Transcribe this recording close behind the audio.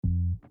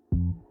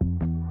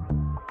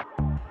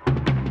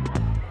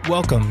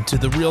Welcome to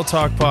the Real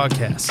Talk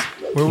Podcast,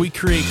 where we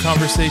create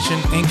conversation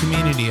and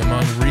community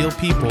among real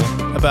people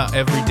about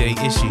everyday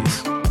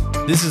issues.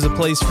 This is a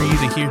place for you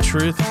to hear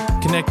truth,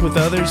 connect with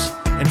others,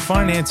 and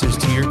find answers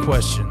to your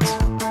questions.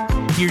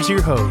 Here's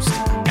your host,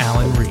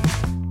 Alan Reed.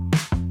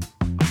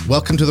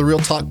 Welcome to the Real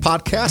Talk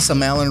Podcast.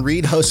 I'm Alan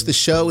Reed, host of the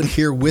show, and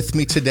here with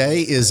me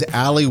today is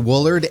Allie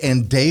Woolard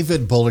and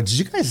David Bullard. Did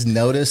you guys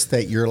notice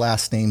that your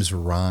last names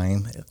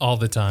rhyme? All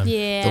the time.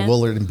 Yeah. The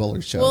Woolard and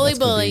Bullard show. Wooly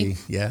bully.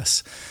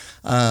 Yes.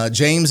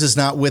 James is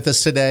not with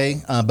us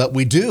today, but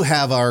we do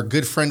have our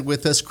good friend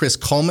with us, Chris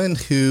Coleman,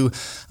 who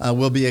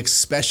will be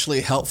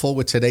especially helpful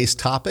with today's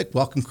topic.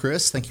 Welcome,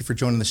 Chris. Thank you for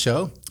joining the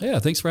show. Yeah,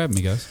 thanks for having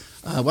me, guys.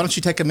 Why don't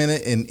you take a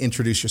minute and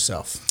introduce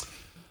yourself?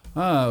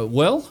 As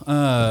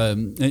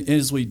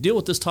we deal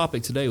with this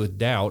topic today with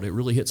doubt, it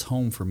really hits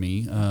home for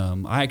me.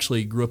 I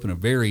actually grew up in a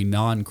very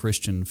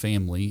non-Christian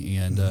family,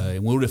 and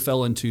we would have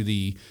fell into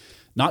the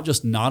not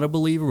just not a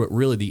believer, but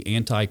really the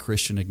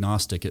anti-Christian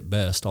agnostic at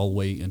best, all the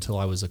way until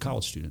I was a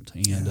college student.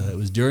 And it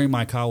was during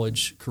my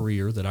college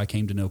career that I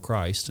came to know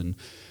Christ, and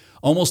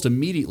almost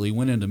immediately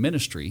went into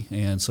ministry.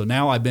 And so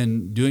now I've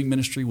been doing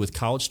ministry with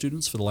college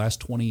students for the last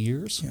 20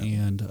 years. Yeah.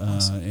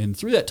 And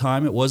through that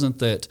time, it wasn't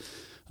that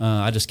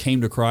I just came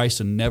to Christ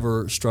and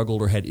never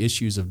struggled or had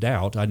issues of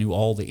doubt. I knew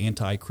all the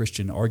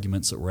anti-Christian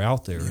arguments that were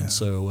out there. Yeah. And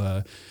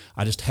so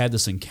I just had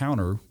this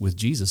encounter with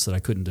Jesus that I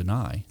couldn't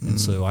deny. Mm-hmm.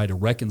 And so I had to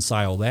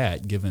reconcile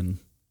that given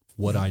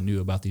what I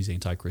knew about these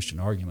anti-Christian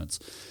arguments.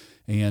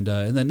 And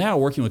then now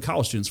working with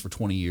college students for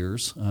 20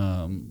 years,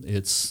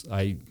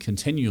 I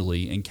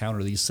continually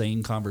encounter these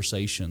same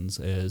conversations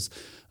as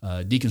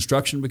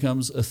deconstruction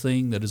becomes a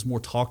thing that is more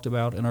talked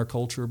about in our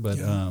culture, but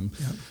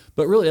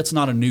really that's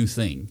not a new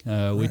thing.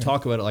 We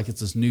talk about it like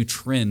it's this new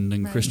trend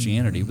in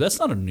Christianity, but that's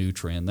not a new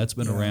trend. That's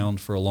been around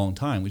for a long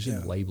time. We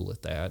shouldn't label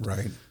it that.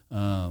 Right.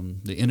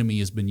 The enemy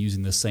has been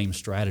using the same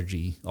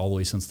strategy all the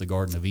way since the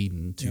Garden of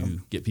Eden to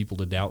get people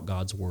to doubt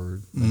God's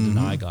word and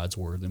deny God's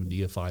word, and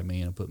deify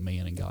man and put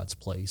man in God's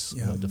place,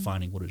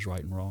 defining what is right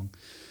and wrong.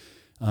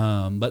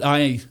 But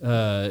I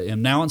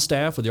am now on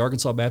staff with the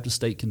Arkansas Baptist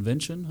State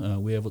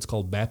Convention. We have what's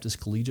called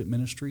Baptist Collegiate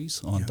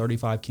Ministries on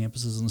 35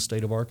 campuses in the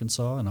state of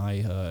Arkansas, and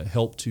I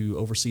help to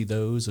oversee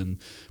those and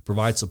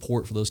provide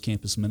support for those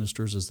campus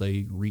ministers as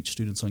they reach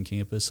students on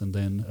campus, and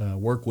then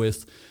work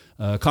with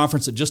a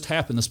conference that just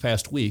happened this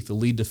past week, the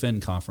Lead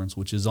Defend Conference,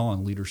 which is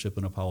on leadership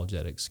and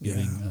apologetics,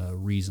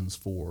 giving reasons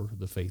for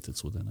the faith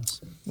that's within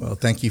us. Well,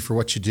 thank you for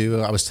what you do.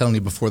 I was telling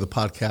you before the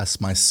podcast,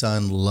 my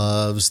son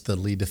loves the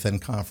Lead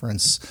Defend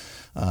Conference.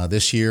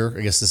 This year,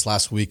 I guess this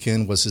last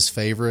weekend was his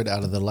favorite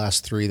out of the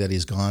last three that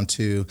he's gone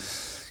to.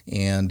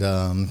 And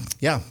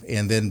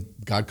and then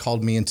God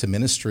called me into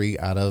ministry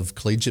out of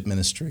collegiate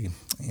ministry.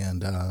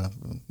 And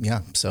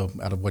so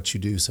out of what you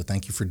do. So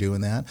thank you for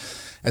doing that.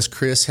 As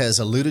Chris has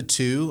alluded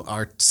to,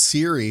 our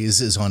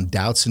series is on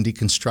doubts and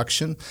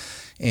deconstruction.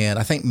 And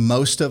I think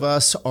most of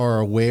us are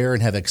aware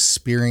and have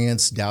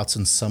experienced doubts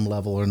on some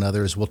level or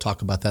another. We'll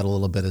talk about that a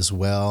little bit as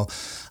well.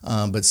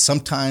 But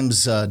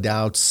sometimes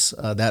doubts,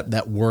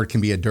 that word can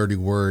be a dirty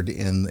word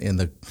in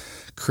the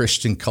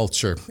Christian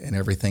culture and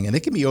everything, and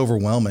it can be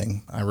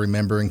overwhelming. I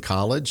remember in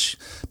college,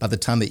 by the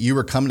time that you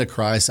were coming to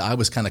Christ, I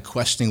was kind of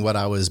questioning what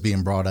I was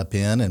being brought up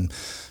in, and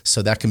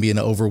so that can be an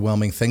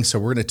overwhelming thing. So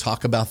we're going to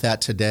talk about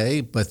that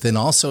today, but then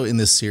also in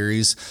this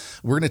series,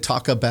 we're going to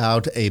talk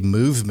about a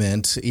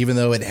movement, even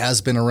though it has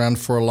been around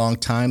for a long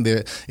time.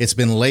 It's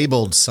been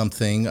labeled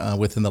something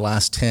within the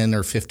last 10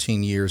 or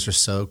 15 years or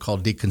so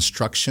called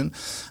deconstruction.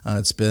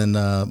 It's been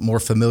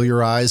more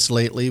familiarized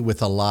lately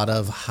with a lot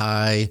of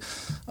high-profile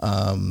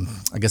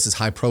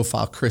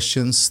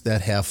Christians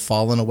that have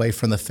fallen away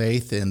from the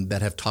faith and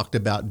that have talked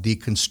about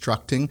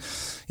deconstructing.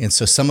 And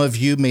so some of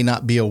you may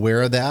not be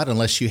aware of that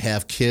unless you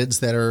have kids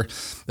that are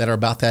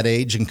about that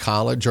age in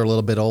college or a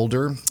little bit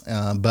older.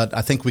 But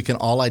I think we can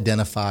all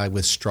identify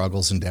with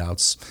struggles and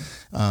doubts,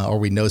 or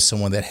we know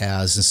someone that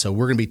has. And so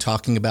we're going to be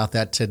talking about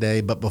that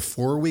today. But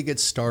before we get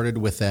started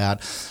with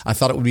that, I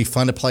thought it would be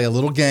fun to play a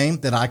little game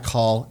that I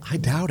call I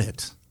Doubt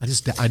It.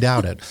 I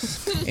doubt it.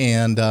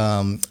 And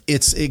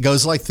it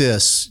goes like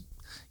this.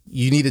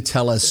 You need to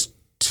tell us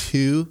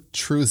 2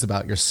 truths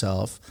about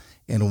yourself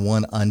and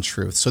 1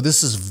 untruth. So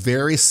this is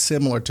very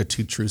similar to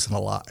 2 truths and a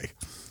lie.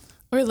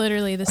 We're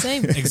literally the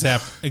same.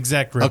 Exact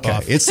ripoff. Okay,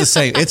 it's the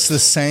same. It's the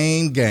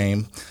same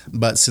game,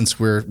 but since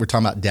we're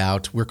talking about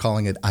doubt, we're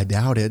calling it I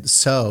Doubt It.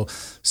 So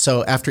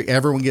after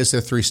everyone gives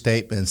their 3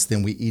 statements,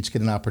 then we each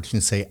get an opportunity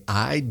to say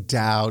I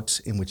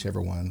doubt in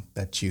whichever one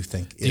that you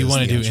think is. Do you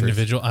want to do untruth.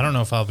 Individual? I don't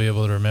know if I'll be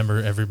able to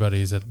remember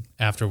everybody's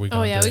after we go.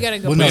 Oh yeah, we got to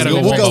go.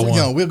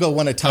 We'll go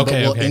one at a time, but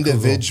we'll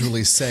individually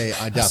cool. say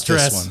I doubt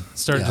this one.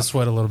 Started to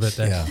sweat a little bit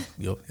there.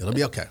 Yeah, it'll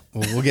be okay.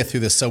 We'll get through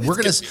this. So we're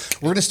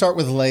gonna start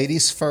with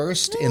ladies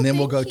first, and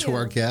then we'll go to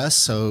our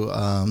guests.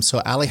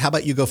 So Allie, how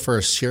about you go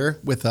first? Share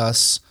with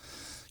us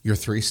your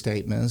 3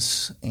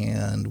 statements,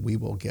 and we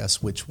will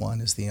guess which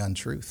one is the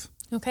untruth.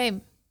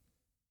 Okay.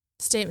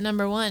 Statement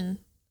number 1.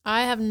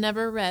 I have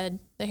never read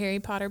the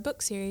Harry Potter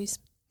book series.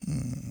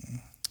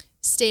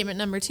 Statement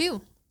number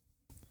 2.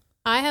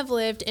 I have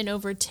lived in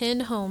over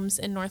 10 homes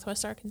in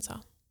Northwest Arkansas.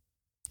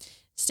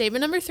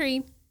 Statement number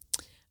 3,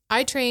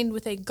 I trained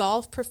with a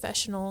golf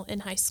professional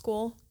in high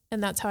school,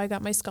 and that's how I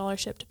got my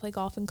scholarship to play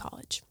golf in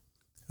college.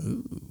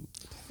 Ooh.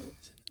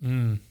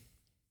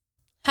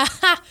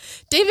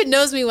 David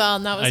knows me well,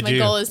 and that was I my do.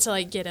 goal, is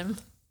to get him.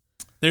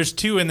 There's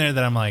 2 in there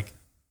that I'm like,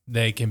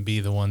 they can be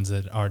the ones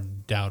that are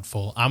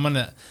doubtful. I'm going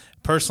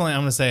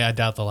to say I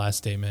doubt the last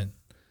statement.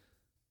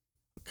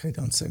 Okay,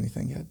 don't say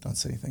anything yet.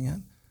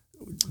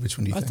 Which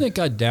one do you I think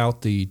I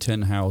doubt the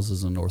 10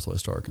 houses in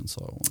Northwest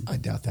Arkansas one. I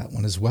doubt that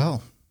one as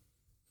well.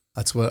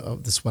 That's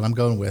what I'm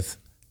going with.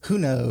 Who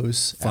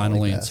knows? Final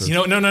Allie answer.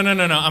 best. No. I'm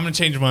going to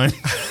change mine.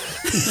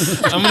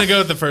 I'm going to go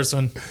with the first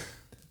one.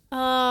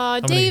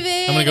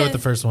 David. I'm going to go with the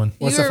first one.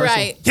 What's you the were first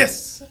right.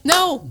 Yes.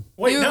 No,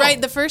 Wait, you were no. right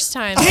the first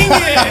time. Dang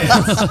it.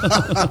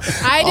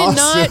 I did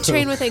not Awesome.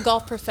 train with a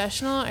golf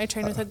professional. I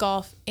trained with a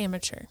golf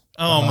amateur.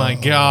 Oh, my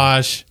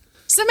gosh.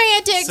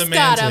 Semantics.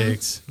 Got him.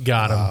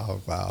 Got him.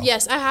 Oh, wow.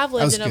 Yes, I have That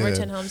lived was in over good.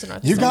 10 homes in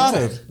Northwest You got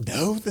Arkansas. it.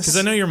 No, Because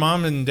I know your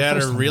mom and dad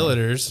are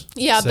realtors.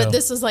 Yeah, so- but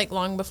this was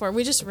long before.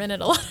 We just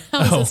rented a lot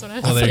of houses when I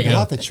was well, there you young. go.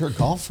 forgot that you're a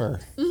golfer.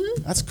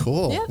 That's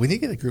cool. Yeah. We need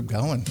to get a group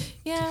going.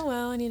 Yeah,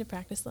 well, I need to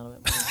practice a little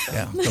bit more.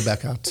 Yeah, go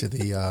back out to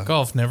the.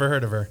 Golf, never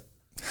heard of her.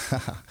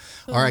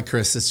 All right,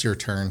 Chris, it's your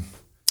turn.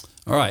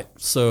 All right,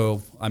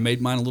 so I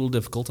made mine a little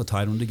difficult. I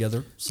tied them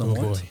together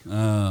somewhat.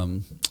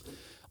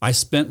 I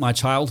spent my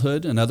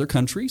childhood in other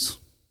countries.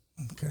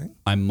 Okay.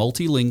 I'm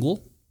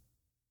multilingual.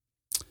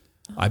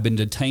 I've been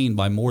detained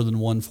by more than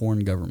one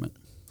foreign government.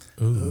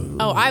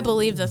 Oh, I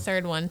believe the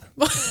third one.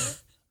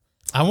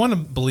 I want to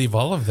believe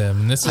all of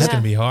them, and this is Yeah.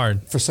 going to be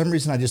hard. For some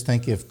reason, I just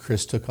think if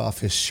Chris took off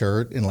his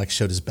shirt and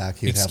showed his back,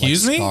 he'd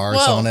Excuse have me? scars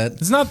Whoa. on it.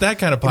 It's not that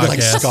kind of He'd be like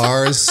podcast.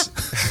 scars.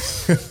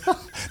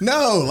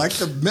 No, like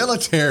the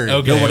military.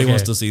 Okay, Nobody okay.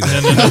 wants to see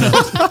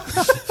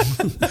that.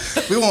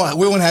 We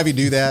won't have you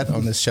do that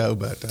on this show,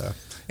 but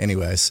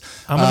anyways.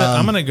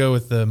 I'm gonna go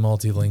with the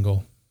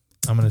multilingual.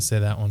 I'm gonna say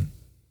that one.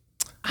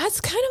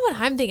 That's kind of what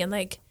I'm thinking.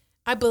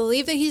 I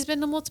believe that he's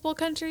been to multiple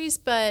countries,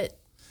 but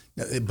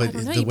But I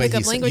don't know, the you way pick up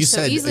he said, language you so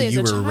said easily as you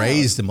a were child.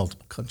 raised in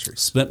multiple countries.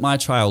 Spent my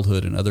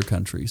childhood in other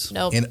countries.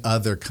 nope. In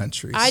other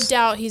countries. I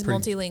doubt he's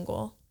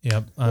multilingual.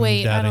 Yep. I'm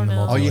Wait, I doubting don't the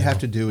know. multilingual. All you have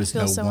to do is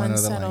feel know so one other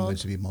unsettled.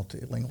 language to be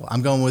multilingual.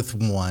 I'm going with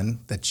one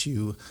that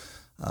you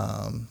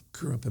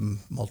grew up in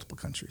multiple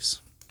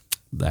countries.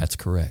 That's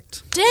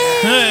correct. Dang!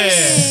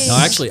 Hey! No,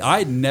 actually,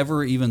 I'd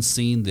never even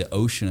seen the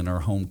ocean in our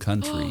home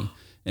country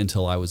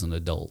until I was an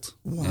adult.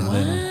 And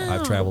then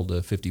I've traveled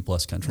to 50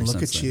 plus countries Look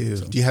since at then, you.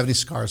 so. Do you have any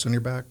scars on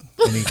your back?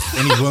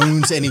 Any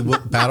wounds? Any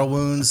battle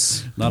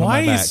wounds? Not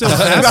Why on are my you back. so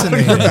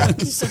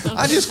fascinated?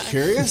 I'm just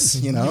curious,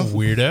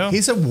 Weirdo.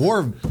 He's a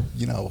war,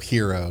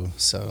 hero.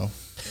 So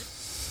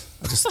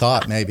I just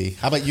thought maybe.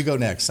 How about you go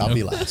next? I'll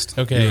be last.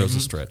 Okay, Hero's a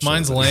stretch,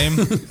 mine's so- lame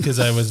because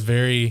I was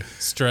very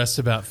stressed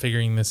about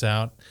figuring this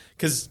out.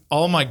 Because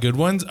all my good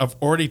ones I've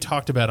already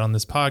talked about on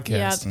this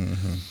podcast,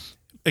 Yeah.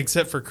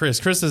 except for Chris.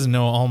 Chris doesn't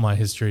know all my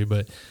history,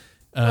 but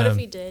What if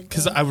he did?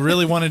 because though? I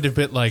really wanted to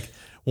put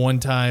one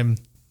time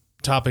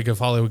topic of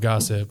Hollywood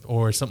gossip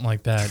or something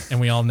like that,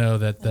 and we all know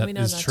that we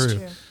know is that's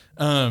true.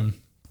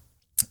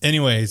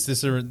 Anyways,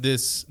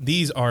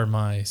 these are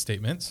my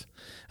statements.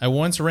 I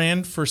once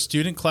ran for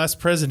student class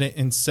president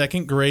in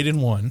second grade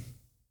and won.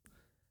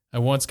 I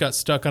once got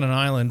stuck on an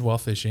island while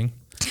fishing.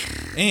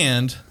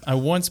 And I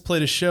once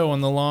played a show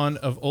on the lawn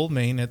of Old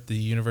Main at the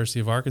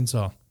University of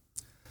Arkansas.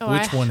 Oh,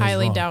 Which I one is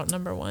highly wrong? doubt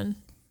number one.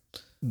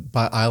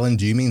 By island,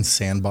 do you mean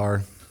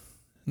sandbar?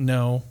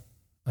 No,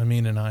 I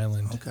mean an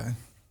island. Okay.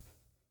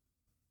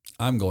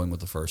 I'm going with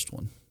the first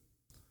one.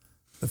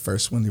 The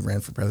first one you ran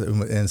for president,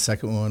 and the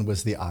second one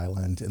was the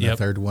island, and the Yep.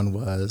 third one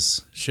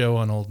was Show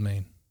on Old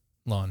Main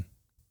lawn.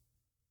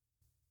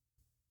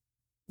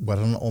 what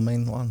on the Old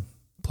Main lawn?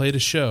 Played a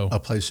show. A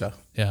play show.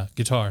 Yeah,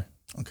 guitar,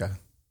 Okay.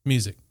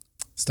 music.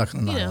 Stuck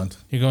on an You know. island.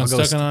 You're going I'll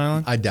go stuck on an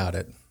island? I doubt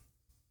it.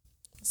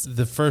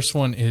 The first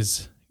one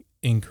is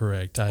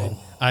incorrect.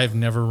 I've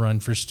never run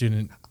for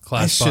student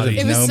class should've body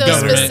It was known so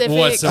better. government specific.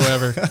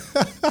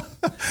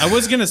 whatsoever. I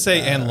was gonna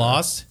say and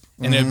lost,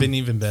 and it'd been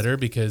even better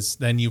because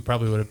then you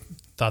probably would have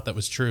thought that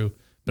was true.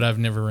 But I've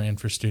never ran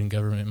for student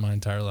government in my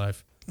entire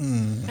life.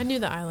 I knew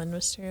the island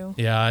was true.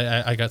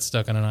 Yeah, I got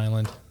stuck on an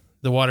island.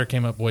 The water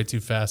came up way too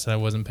fast, and I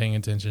wasn't paying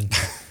attention,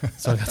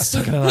 so I got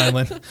stuck on an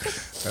island.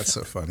 That's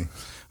so funny.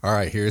 All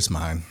right, here's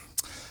mine.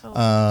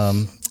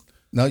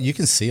 No, you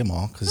can see them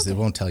all because they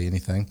won't tell you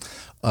anything.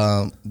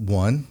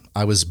 One,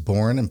 I was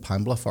born in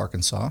Pine Bluff,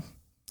 Arkansas.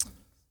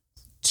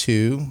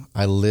 Two,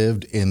 I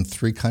lived in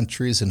 3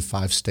 countries and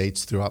 5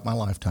 states throughout my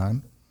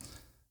lifetime.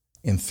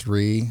 And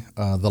 3,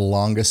 the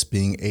longest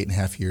being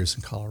 8.5 years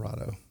in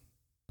Colorado.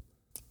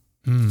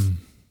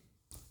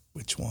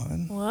 Which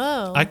one?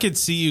 Whoa. I could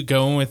see you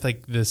going with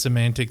the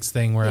semantics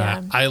thing where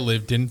Yeah. I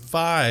lived in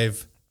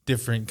 5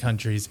 different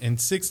countries in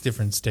 6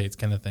 different states,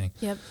 kind of thing.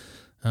 Yep.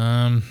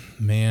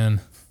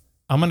 Man,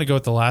 I'm going to go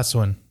with the last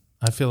one.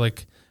 I feel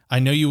like I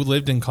know you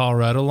lived in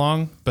Colorado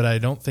long, but I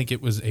don't think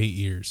it was 8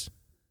 years.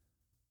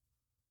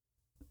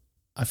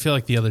 I feel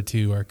like the other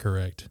two are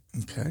correct.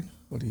 Okay.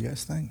 What do you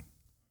guys think?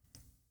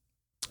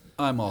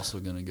 I'm also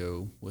going to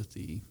go with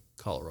the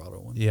Colorado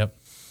one. Yep.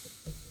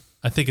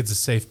 I think it's a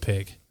safe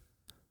pick.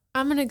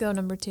 I'm going to go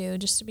number 2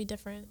 just to be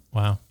different.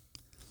 Wow.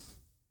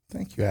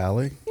 Thank you,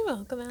 Allie. You're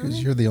welcome, Because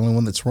Alan. you're the only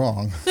one that's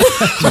wrong.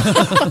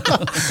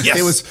 Yes.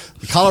 It was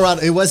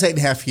Colorado. It was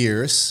 8.5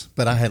 years,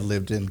 but I had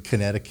lived in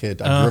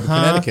Connecticut. I grew up in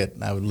Connecticut,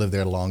 and I would live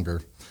there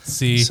longer.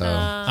 See, So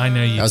I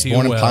know you I was too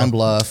born in well. Pine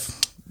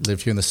Bluff,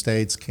 lived here in the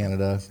States,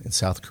 Canada, and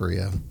South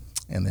Korea,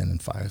 and then in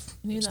 5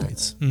 knew that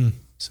states. one.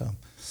 So,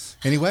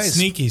 anyways,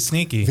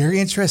 Sneaky. very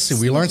interesting.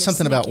 We learned Sneaky,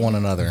 something about sneaky. one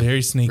another.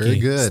 Very sneaky. Very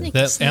good. Sneaky.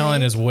 That Snake.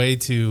 Alan is way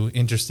too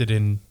interested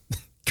in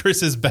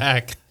Chris's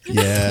back.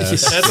 Yes.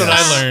 That's what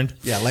I learned.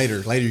 Yeah, later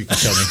you can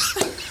tell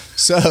me.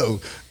 So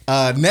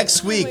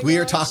next week we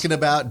are gosh. talking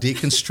about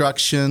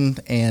deconstruction,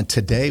 and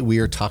today we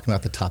are talking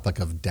about the topic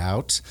of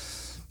doubt.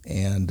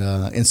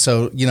 And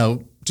so,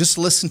 just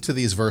listen to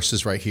these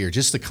verses right here,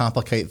 just to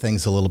complicate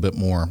things a little bit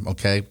more,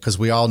 okay? Because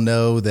we all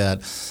know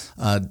that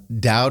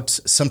doubt,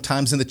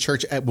 sometimes in the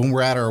church, when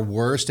we're at our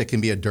worst, it can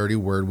be a dirty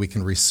word. We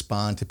can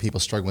respond to people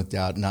struggling with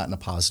doubt, not in a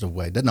positive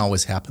way. It doesn't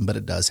always happen, but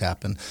it does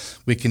happen.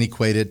 We can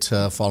equate it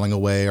to falling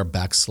away or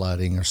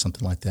backsliding or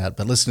something like that.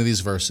 But listen to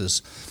these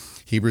verses.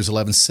 Hebrews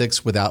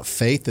 11:6, without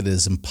faith it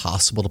is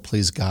impossible to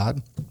please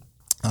God.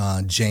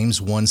 James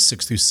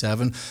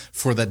 1:6-7,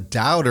 for the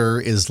doubter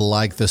is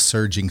like the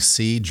surging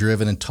sea,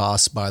 driven and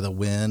tossed by the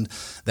wind.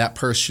 That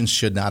person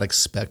should not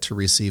expect to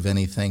receive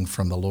anything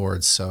from the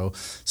Lord. So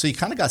you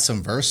kind of got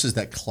some verses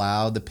that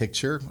cloud the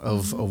picture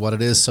of what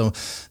it is. So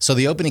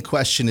the opening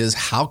question is,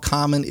 how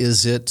common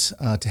is it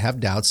to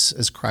have doubts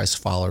as Christ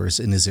followers,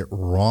 and is it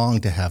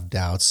wrong to have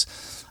doubts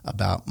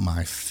about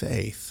my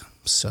faith?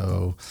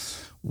 So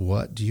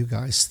what do you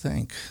guys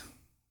think?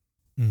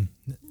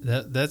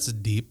 That's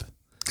deep.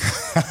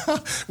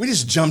 We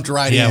just jumped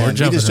right Yeah, in. we're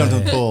jumping we just jumped right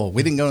in the in. pool.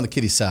 We didn't go on the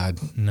kiddie side.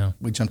 No.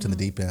 We jumped in the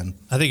deep end.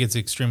 I think it's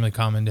extremely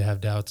common to have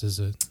doubts as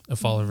a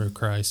follower of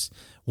Christ.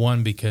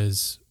 One,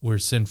 because we're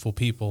sinful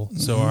people.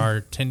 So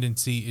our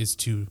tendency is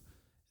to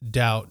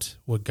doubt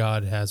what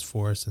God has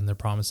for us and the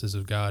promises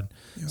of God.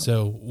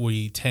 So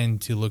we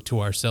tend to look to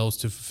ourselves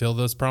to fulfill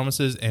those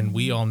promises. And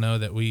we all know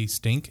that we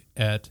stink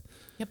at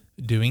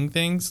doing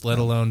things, let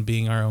alone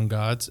being our own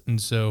gods.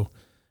 And so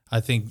I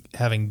think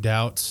having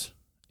doubts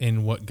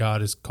in what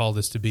God has called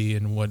us to be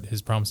and what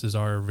his promises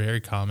are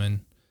very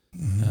common.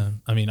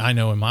 I mean, I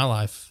know in my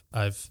life,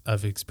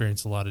 I've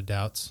experienced a lot of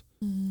doubts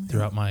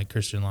throughout my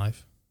Christian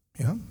life.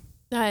 Yeah.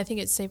 I think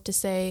it's safe to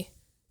say,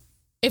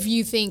 if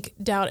you think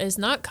doubt is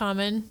not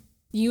common,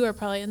 you are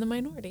probably in the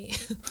minority.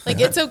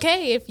 Like, it's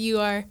okay if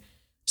you are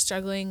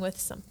struggling with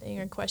something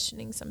or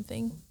questioning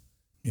something.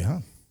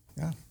 Yeah.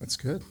 Yeah. That's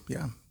good.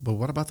 Yeah. But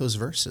what about those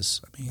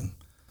verses? I mean,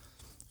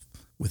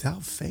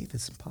 without faith,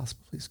 it's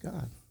impossible to please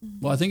God.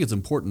 Well, I think it's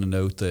important to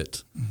note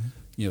that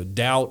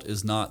doubt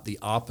is not the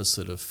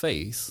opposite of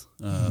faith,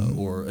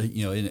 or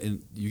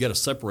and you got to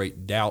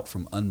separate doubt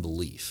from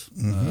unbelief.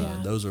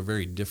 Those are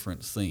very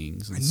different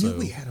things. And I knew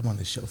we had him on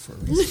the show for a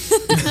reason.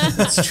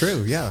 That's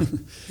true. Yeah.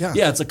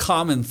 Yeah, it's a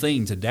common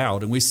thing to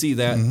doubt, and we see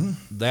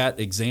that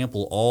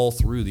example all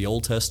through the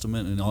Old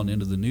Testament and on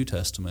into the New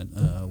Testament,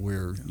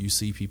 where you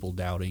see people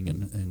doubting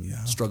and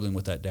struggling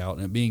with that doubt,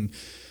 and it being.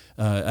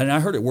 And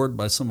I heard it worded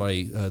by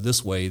somebody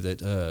this way,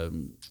 that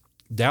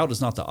doubt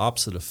is not the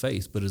opposite of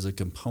faith, but is a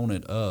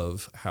component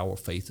of how a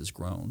faith has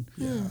grown.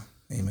 Yeah.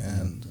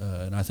 Amen.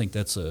 And I think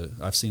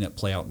I've seen that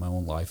play out in my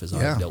own life as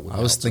I've dealt with. I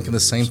was doubts thinking over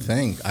the same years.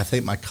 thing. I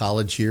think my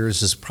college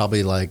years is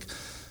probably like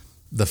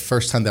the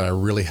first time that I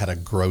really had a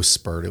growth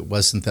spurt. It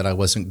wasn't that I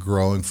wasn't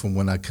growing from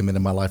when I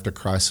committed my life to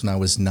Christ when I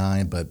was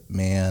 9, but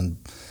man,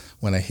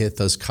 when I hit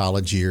those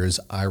college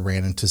years, I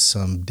ran into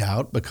some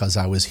doubt because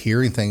I was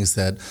hearing things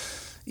that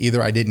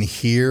either I didn't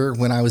hear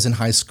when I was in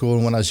high school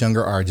and when I was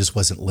younger, or I just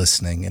wasn't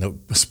listening. And it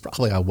was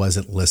probably I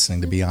wasn't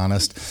listening, to be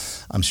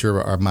honest. I'm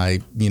sure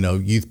my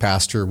youth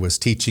pastor was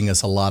teaching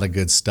us a lot of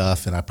good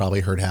stuff, and I probably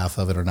heard half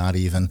of it or not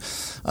even.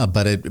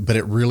 But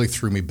it really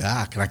threw me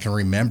back. And I can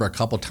remember a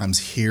couple of times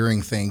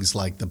hearing things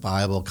like the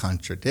Bible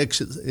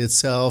contradicts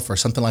itself or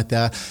something like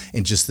that,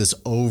 and just this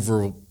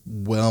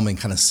overwhelming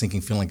kind of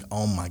sinking feeling like,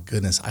 oh my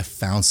goodness, I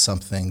found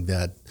something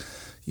that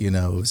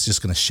is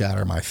just going to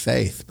shatter my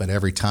faith. But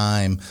every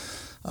time,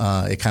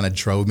 it kind of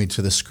drove me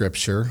to the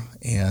scripture.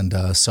 And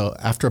so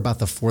after about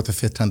the 4th or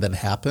 5th time that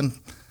happened,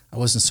 I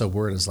wasn't so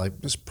worried. I was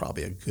like, there's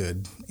probably a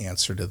good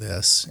answer to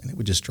this. And it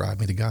would just drive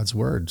me to God's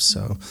word.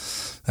 So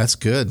that's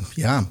good.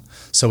 Yeah.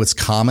 So it's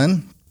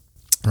common,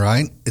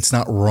 right? It's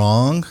not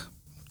wrong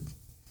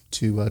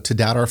to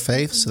doubt our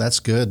faith. So that's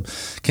good.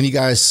 Can you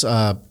guys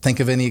think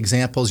of any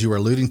examples? You were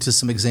alluding to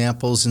some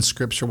examples in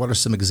scripture. What are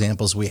some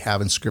examples we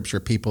have in scripture,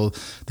 people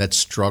that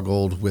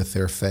struggled with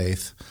their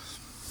faith?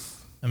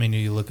 I mean,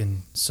 you look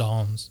in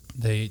Psalms,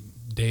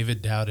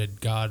 David doubted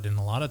God, and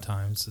a lot of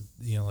times,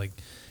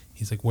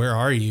 he's like, where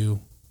are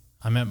you?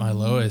 I'm at my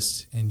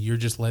lowest, and you're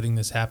just letting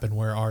this happen.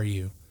 Where are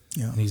you?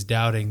 Yeah. And he's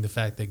doubting the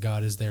fact that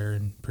God is there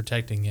and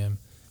protecting him.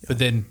 But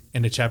then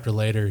in a chapter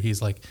later,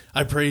 he's like,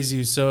 I praise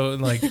you so,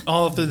 and like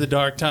all through the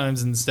dark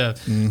times and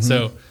stuff.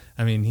 So,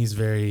 I mean, he's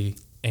very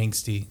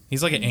angsty.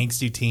 He's like an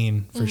angsty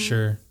teen for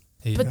sure.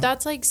 But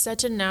that's like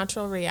such a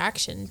natural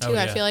reaction too. Oh,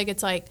 yeah. I feel like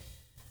it's like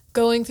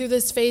going through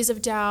this phase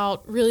of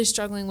doubt, really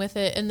struggling with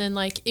it. And then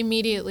like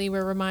immediately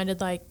we're reminded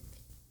like,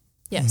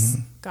 yes,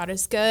 God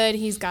is good.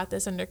 He's got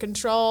this under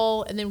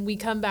control. And then we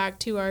come back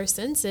to our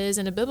senses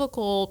in a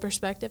biblical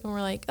perspective and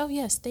we're like, oh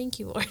yes, thank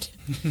you, Lord.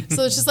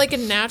 So it's just like a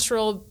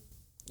natural,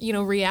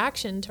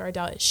 reaction to our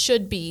doubt. It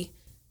should be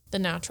the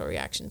natural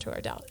reaction to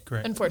our doubt.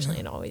 Correct.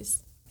 Unfortunately, it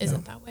always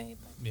isn't that way.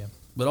 But. Yeah.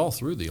 But all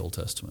through the Old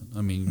Testament.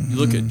 I mean, you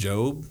look at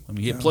Job. I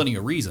mean, he had plenty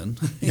of reason,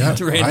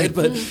 right.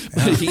 but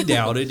he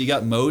doubted. You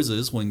got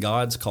Moses when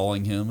God's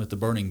calling him at the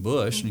burning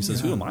bush, and he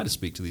says, who am I to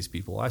speak to these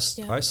people? I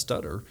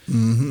stutter.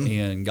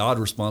 And God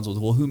responds with,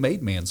 well, who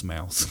made man's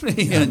mouth?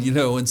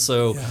 And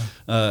so,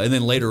 and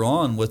then later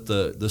on with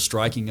the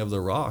striking of the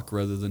rock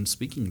rather than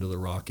speaking to the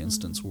rock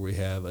instance where we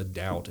have a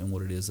doubt in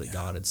what it is that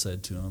God had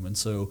said to him. And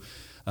so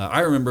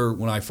I remember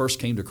when I first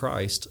came to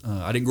Christ,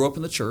 I didn't grow up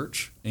in the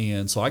church,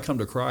 and so I come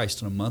to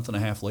Christ, and a month and a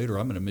half later,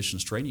 I'm in a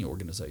missions training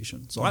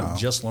organization. So I'm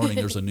just learning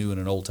there's a New and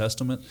an Old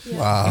Testament.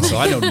 Wow. And so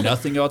I know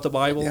nothing about the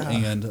Bible,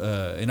 and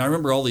I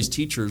remember all these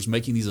teachers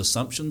making these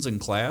assumptions in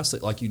class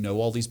that like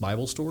all these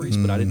Bible stories,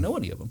 but I didn't know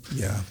any of them.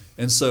 Yeah.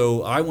 And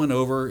so I went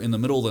over in the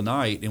middle of the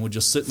night and would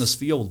just sit in this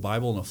field with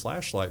Bible and a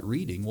flashlight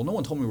reading. Well, no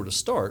one told me where to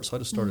start, so I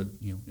just started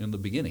in the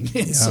beginning.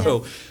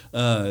 So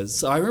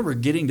I remember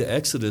getting to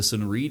Exodus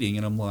and reading,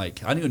 and I'm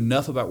like, I knew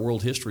enough about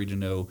world history to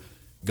know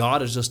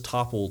God has just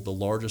toppled the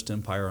largest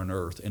empire on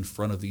earth in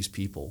front of these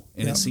people.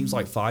 And it seems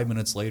like 5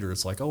 minutes later,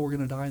 it's like, oh, we're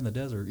going to die in the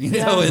desert. And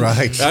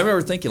Right. I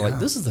remember thinking, like,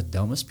 this is the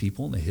dumbest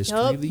people in the history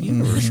of the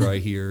universe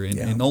right here.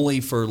 And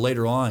only for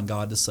later on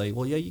God to say,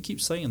 well, yeah, you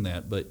keep saying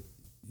that, but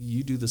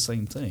you do the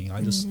same thing.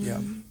 I just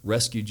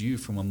rescued you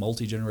from a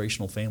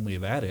multi-generational family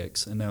of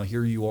addicts, and now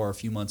here you are a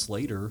few months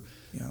later,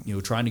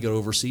 trying to go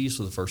overseas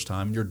for the first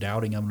time, and you're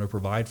doubting I'm going to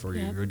provide for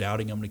you. You're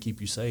doubting I'm going to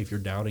keep you safe. You're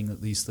doubting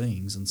these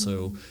things. And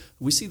so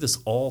we see this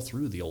all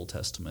through the Old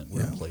Testament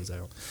where it plays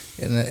out.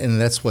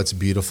 And that's what's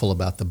beautiful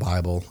about the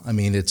Bible. I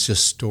mean, it's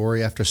just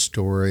story after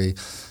story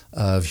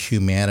of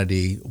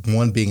humanity,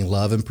 one being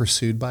loved and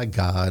pursued by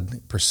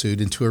God, pursued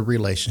into a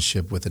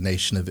relationship with the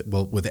nation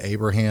with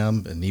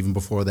Abraham, and even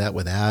before that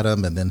with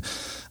Adam, and then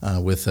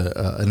with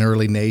an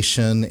early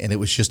nation. And it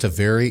was just a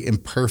very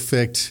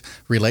imperfect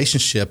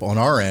relationship on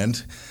our end.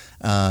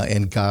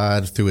 And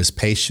God, through his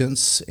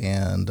patience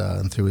and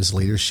through his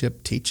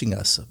leadership, teaching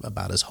us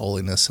about his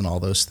holiness and all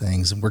those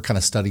things. And we're kind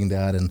of studying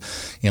that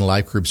in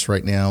life groups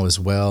right now as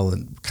well,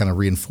 and kind of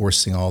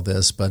reinforcing all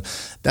this. But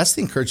that's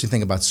the encouraging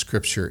thing about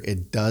Scripture.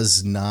 It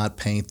does not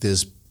paint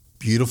this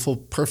beautiful,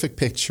 perfect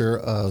picture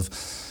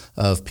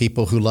of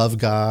people who love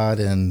God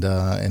and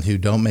who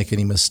don't make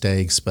any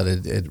mistakes, but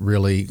it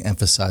really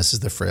emphasizes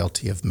the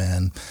frailty of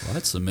men. Well,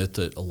 I'd submit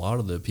that a lot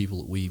of the people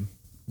that we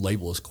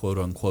label as quote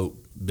unquote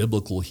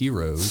biblical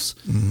heroes,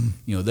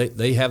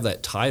 they have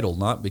that title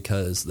not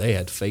because they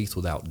had faith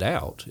without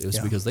doubt. It was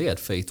because they had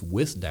faith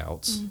with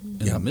doubts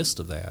in the midst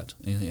of that,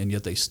 and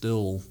yet they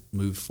still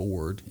moved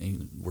forward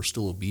and were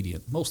still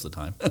obedient most of the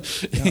time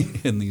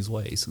in these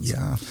ways.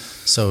 And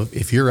so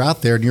if you're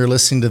out there and you're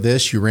listening to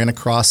this, you ran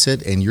across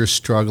it and you're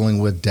struggling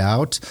with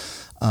doubt,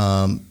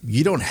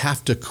 you don't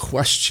have to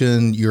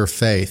question your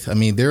faith. I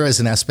mean, there is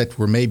an aspect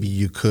where maybe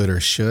you could or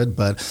should,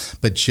 but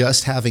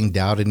just having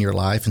doubt in your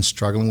life and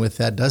struggling with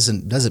that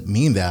doesn't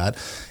mean that.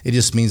 It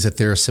just means that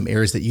there are some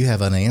areas that you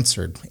have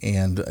unanswered.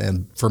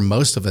 And for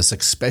most of us,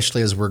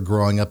 especially as we're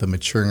growing up and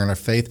maturing in our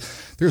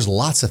faith, there's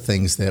lots of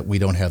things that we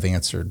don't have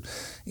answered.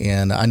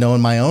 And I know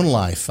in my own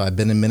life, I've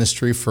been in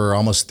ministry for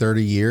almost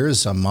 30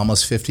 years. I'm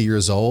almost 50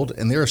 years old.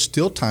 And there are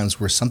still times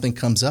where something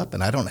comes up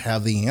and I don't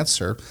have the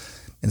answer.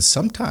 And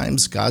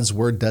sometimes God's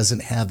word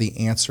doesn't have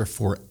the answer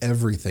for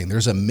everything.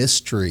 There's a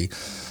mystery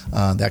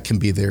that can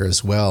be there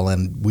as well.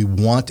 And we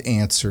want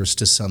answers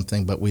to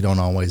something, but we don't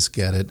always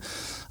get it,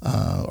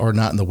 or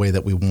not in the way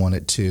that we want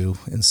it to.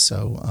 And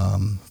so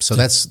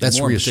that's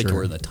more reassuring. in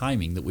particular the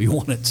timing that we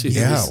want it to.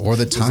 Or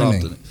the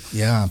timing.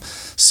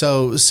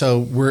 So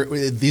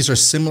these are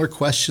similar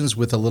questions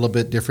with a little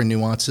bit different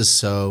nuances.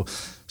 So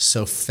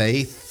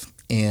faith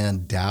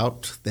and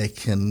doubt, they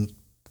can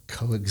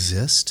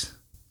coexist.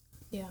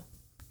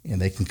 And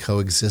they can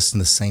coexist in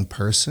the same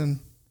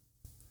person.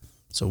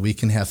 So we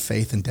can have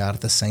faith and doubt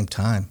at the same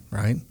time,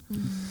 right?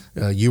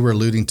 Mm-hmm. You were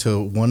alluding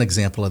to one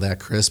example of that,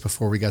 Chris.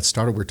 Before we got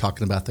started, we were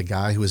talking about the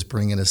guy who was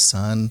bringing his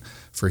son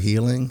for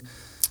healing.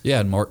 Yeah,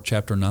 in Mark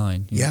chapter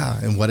 9. Yeah,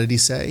 and what did he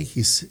say?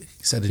 He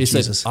said to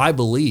Jesus, I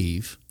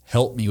believe,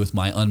 help me with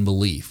my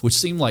unbelief, which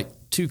seemed like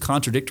two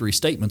contradictory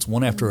statements,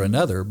 one after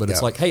another. But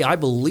it's like, hey, I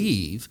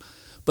believe,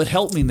 but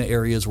help me in the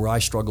areas where I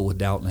struggle with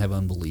doubt and have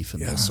unbelief in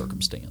this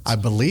circumstance. I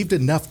believed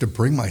enough to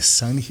bring my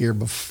son here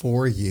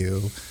before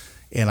you,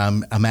 and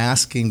I'm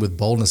asking with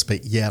boldness,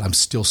 but yet I'm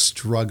still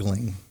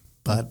struggling,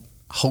 but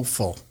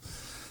hopeful.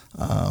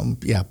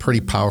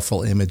 Pretty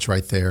powerful image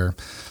right there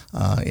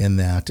in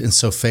that. And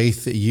so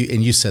faith,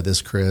 you said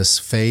this, Chris,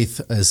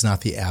 faith is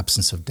not the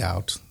absence of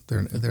doubt.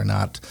 They're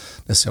not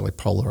necessarily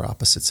polar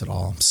opposites at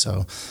all.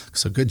 So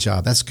good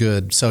job. That's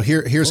good. So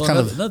here's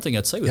another thing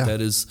I'd say with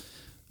that is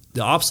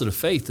the opposite of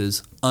faith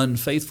is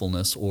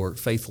unfaithfulness or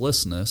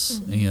faithlessness.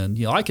 Mm-hmm.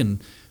 And I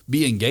can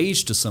be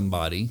engaged to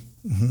somebody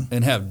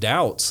and have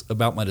doubts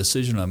about my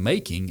decision I'm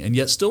making, and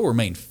yet still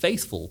remain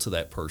faithful to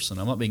that person.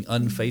 I'm not being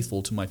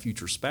unfaithful to my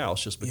future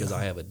spouse just because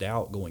I have a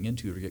doubt going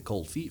into it or get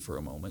cold feet for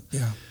a moment.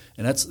 Yeah.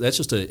 And that's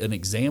just an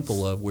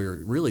example of where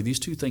really these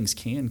two things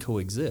can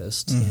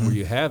coexist, where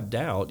you have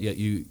doubt, yet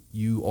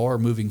you are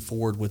moving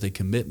forward with a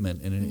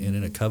commitment and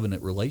in a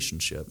covenant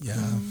relationship.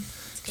 Yeah.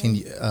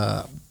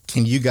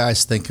 Can you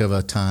guys think of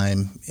a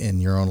time in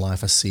your own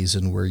life, a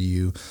season where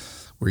you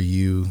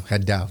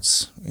had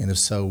doubts? And if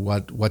so,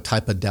 what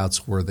type of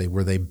doubts were they?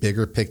 Were they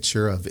bigger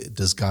picture of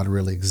does God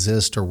really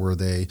exist, or were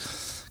they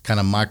kind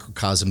of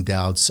microcosm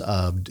doubts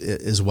of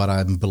is what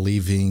I'm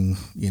believing,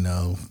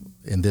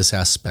 in this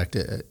aspect,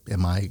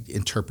 am I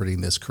interpreting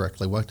this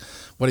correctly? What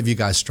have you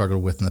guys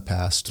struggled with in the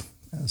past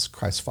as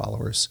Christ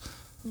followers?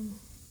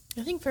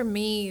 I think for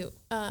me,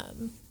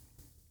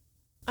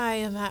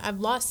 I've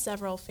lost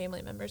several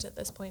family members at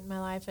this point in my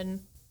life,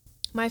 and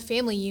my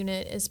family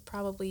unit is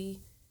probably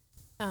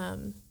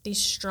the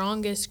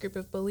strongest group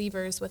of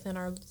believers within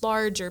our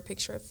larger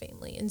picture of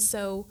family. And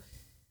so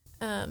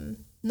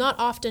not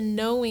often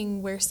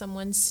knowing where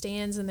someone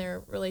stands in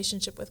their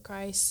relationship with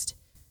Christ,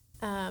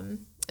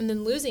 and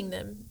then losing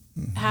them,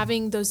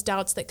 having those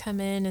doubts that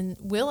come in, and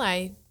will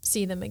I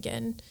see them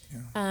again?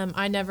 Yeah.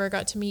 I never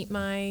got to meet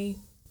I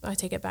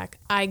take it back.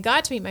 I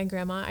got to meet my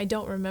grandma. I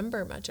don't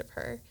remember much of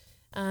her.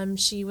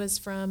 She was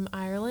from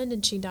Ireland,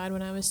 and she died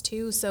when I was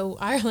 2. So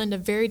Ireland, a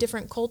very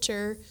different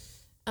culture,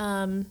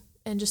 and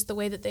just the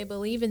way that they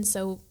believe. And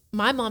so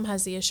my mom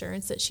has the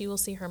assurance that she will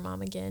see her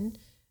mom again.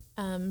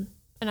 And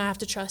I have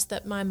to trust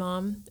that my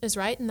mom is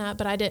right in that,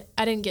 but I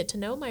didn't get to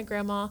know my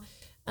grandma.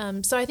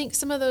 So I think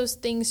some of those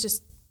things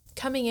just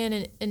coming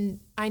in,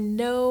 and I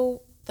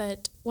know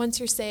that once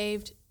you're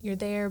saved, you're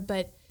there,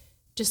 but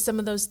just some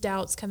of those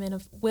doubts come in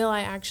of, will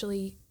I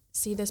actually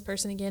see this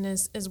person again?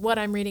 Is what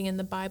I'm reading in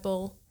the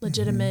Bible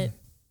legitimate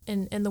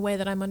in the way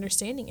that I'm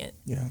understanding it?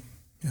 Yeah.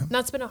 And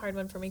that's been a hard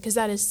one for me, because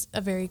that is a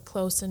very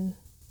close and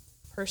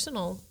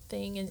personal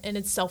thing, and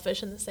it's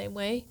selfish in the same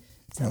way.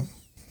 So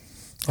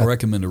I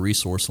recommend a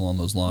resource along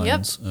those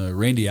lines. Yep.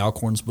 Randy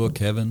Alcorn's book,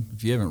 Heaven.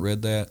 If you haven't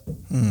read that,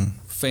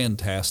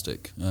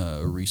 fantastic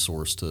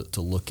resource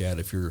to look at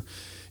if you're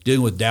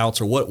dealing with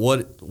doubts, or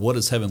what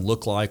does heaven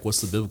look like?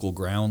 What's the biblical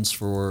grounds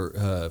for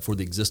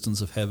the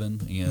existence of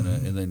heaven,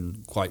 and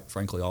then quite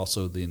frankly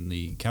also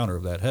the counter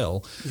of that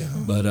hell. Yeah.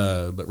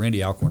 But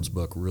Randy Alcorn's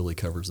book really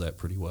covers that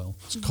pretty well.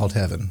 It's called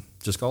Heaven.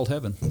 Just called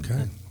Heaven.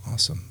 Okay,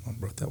 awesome. I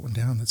wrote that one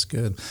down. That's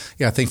good.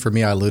 Yeah, I think for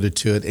me, I alluded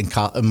to it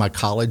in my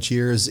college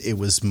years. It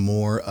was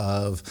more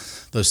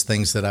of those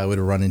things that I would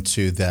run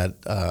into that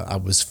I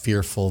was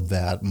fearful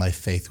that my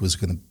faith was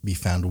going to be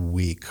found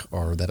weak,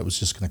 or that it was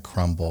just going to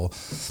crumble.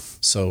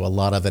 So a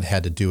lot of it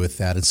had to do with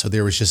that. And so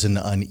there was just an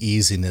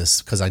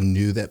uneasiness, because I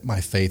knew that my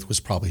faith was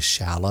probably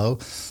shallow.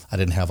 I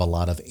didn't have a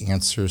lot of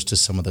answers to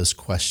some of those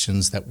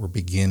questions that were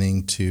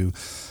beginning to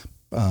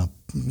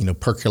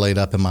percolate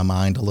up in my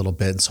mind a little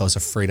bit. And so I was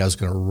afraid I was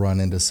going to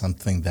run into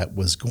something that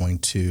was going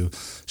to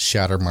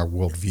shatter my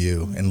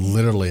worldview. And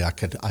literally I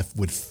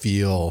would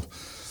feel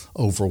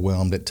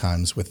overwhelmed at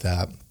times with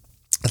that.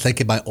 I think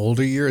in my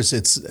older years,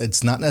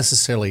 it's not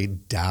necessarily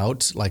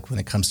doubt, like when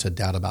it comes to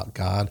doubt about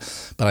God,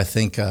 but I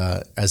think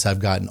as I've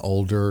gotten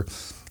older,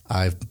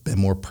 I've been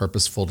more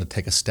purposeful to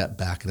take a step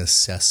back and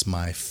assess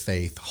my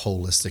faith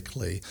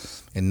holistically,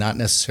 and not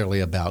necessarily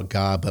about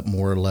God, but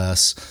more or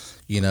less,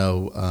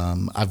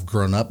 I've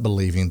grown up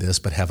believing this,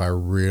 but have I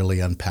really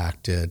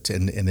unpacked it?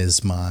 And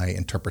is my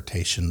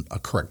interpretation a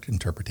correct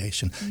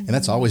interpretation? And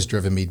that's always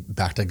driven me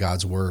back to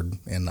God's word.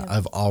 And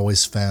I've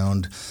always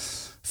found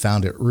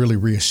it really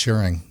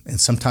reassuring.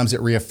 And sometimes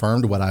it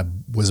reaffirmed what I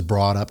was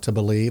brought up to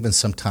believe, and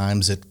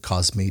sometimes it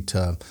caused me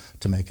to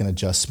make an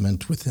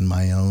adjustment within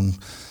my own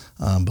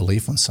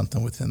belief on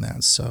something within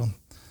that. So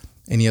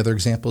any other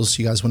examples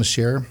you guys want to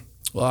share?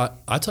 Well,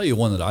 I'll tell you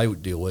one that I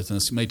would deal with, and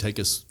this may take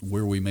us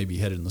where we may be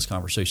headed in this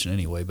conversation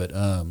anyway, but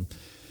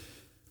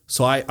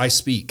so I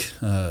speak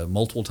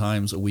multiple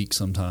times a week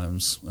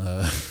sometimes,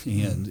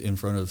 and in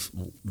front of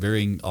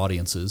varying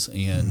audiences,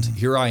 and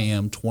here I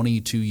am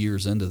 22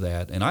 years into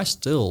that, and I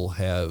still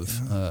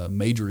have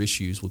major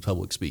issues with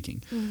public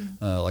speaking.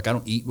 Like I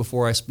don't eat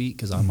before I speak,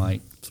 because I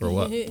might throw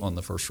up on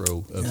the first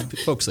row of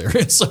folks there.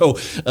 And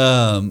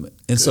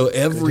so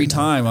every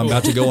time I'm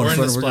about to go in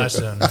front of splash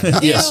zone.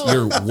 Yes,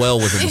 you're well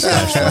within the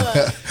splash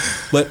zone.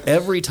 But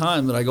every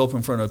time that I go up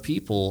in front of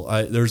people,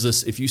 there's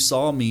this, if you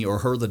saw me or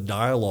heard the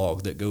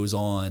dialogue that goes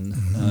on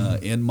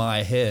in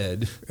my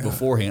head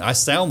beforehand, I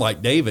sound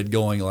like David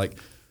going like,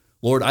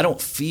 Lord, I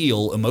don't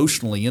feel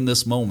emotionally in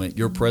this moment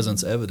your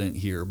presence evident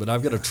here, but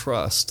I've got to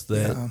trust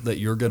that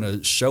you're going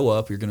to show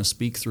up, you're going to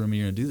speak through me,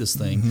 you're going to do this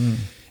thing.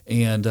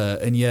 And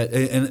yet,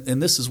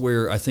 and this is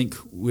where I think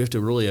we have to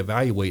really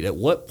evaluate at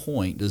what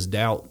point does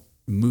doubt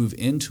move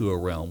into a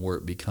realm where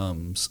it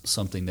becomes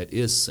something that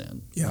is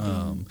sin.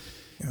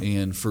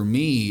 And for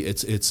me,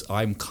 it's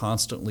I'm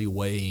constantly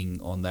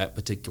weighing on that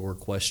particular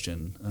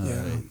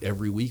question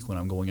every week when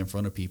I'm going in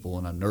front of people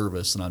and I'm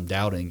nervous and I'm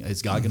doubting,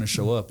 is God going to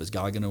show up? Is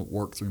God going to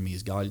work through me?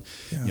 Is God,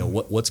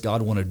 what's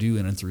God want to do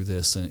in and through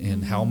this?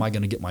 And how am I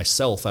going to get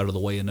myself out of the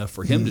way enough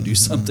for Him to do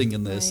something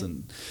in this?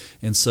 Right.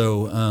 And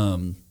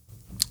so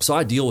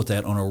I deal with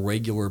that on a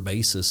regular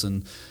basis.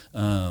 And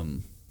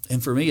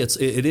for me, it's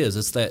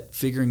that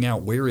figuring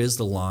out where is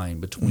the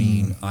line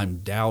between I'm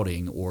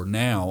doubting or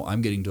now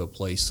I'm getting to a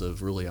place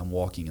of really I'm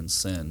walking in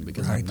sin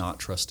because I'm not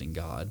trusting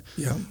God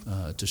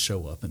to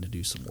show up and to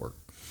do some work.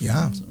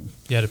 Yeah. So.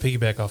 Yeah, to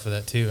piggyback off of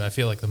that too, I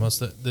feel like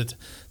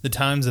the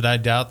times that I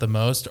doubt the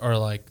most are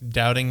like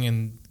doubting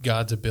in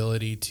God's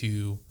ability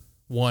to,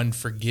 one,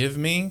 forgive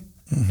me,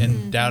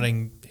 and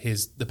doubting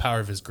the power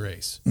of His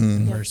grace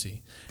and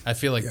mercy. I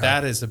feel like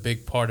that is a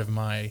big part of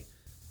my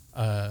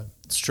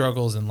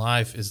struggles in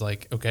life is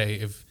like, okay,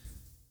 if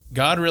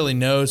God really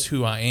knows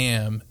who I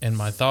am and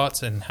my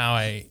thoughts and how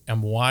I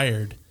am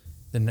wired,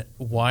 then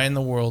why in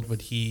the world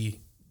would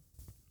He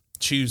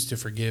choose to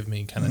forgive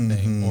me kind of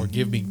thing or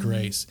give me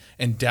grace,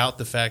 and doubt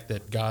the fact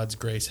that God's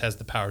grace has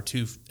the power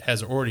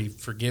has already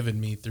forgiven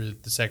me through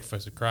the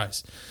sacrifice of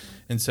Christ.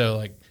 And so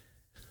like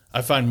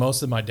I find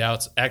most of my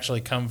doubts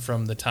actually come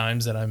from the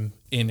times that I'm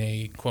in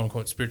a quote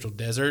unquote spiritual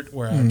desert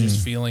where I'm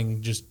just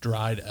feeling just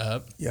dried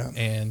up. Yeah.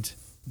 And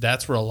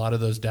that's where a lot of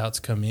those doubts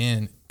come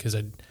in because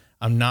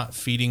I'm not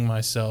feeding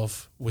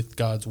myself with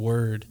God's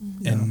word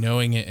and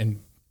knowing it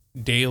and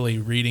daily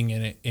reading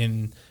it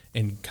and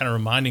kind of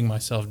reminding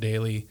myself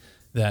daily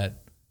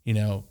that,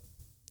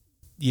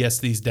 yes,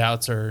 these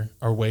doubts are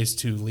ways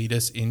to lead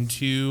us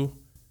into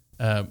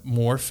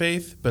more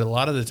faith. But a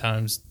lot of the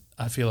times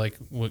I feel like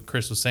what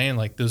Chris was saying,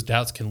 like those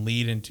doubts can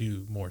lead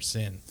into more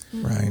sin.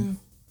 Right.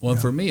 Well,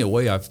 for me, a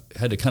way I've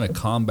had to kind of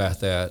combat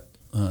that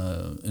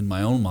in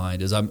my own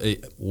mind is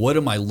what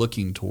am I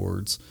looking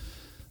towards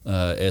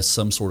as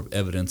some sort of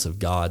evidence of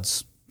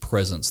God's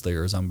presence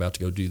there as I'm about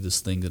to go do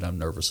this thing that I'm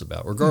nervous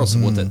about, regardless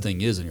of what that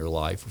thing is in your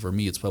life. For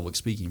me, it's public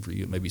speaking. For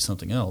you, it may be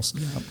something else.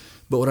 Yeah.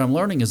 But what I'm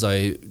learning as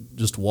I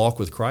just walk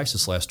with Christ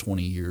this last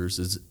 20 years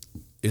is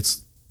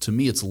to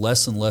me, it's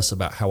less and less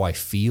about how I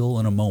feel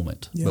in a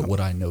moment, but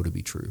what I know to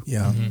be true.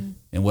 Yeah.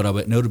 And what I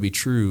know to be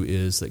true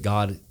is that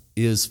God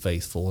is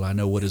faithful, and I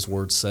know what His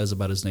Word says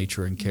about His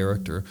nature and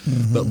character.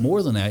 But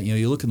more than that,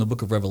 you look in the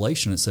book of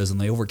Revelation, it says,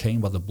 and they overcame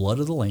by the blood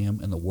of the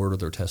Lamb and the word of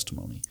their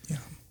testimony. Yeah.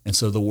 And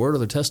so the word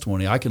of their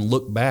testimony, I can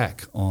look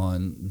back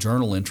on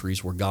journal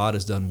entries where God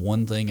has done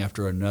one thing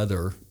after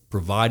another,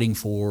 providing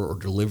for or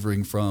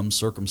delivering from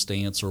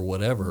circumstance or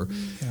whatever.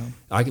 Yeah.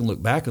 I can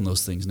look back on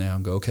those things now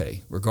and go,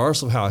 okay,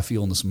 regardless of how I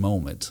feel in this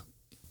moment,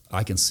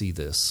 I can see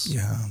this.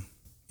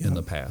 In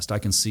the past. I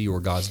can see where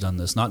God's done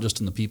this, not just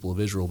in the people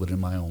of Israel, but in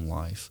my own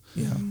life.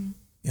 Yeah.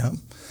 Yeah.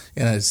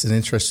 And it's an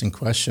interesting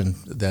question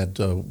that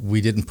we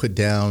didn't put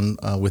down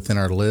within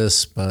our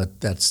list,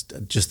 but that's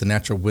just the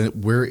natural.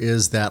 Where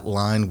is that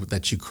line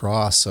that you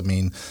cross? I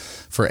mean,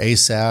 for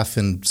Asaph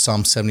in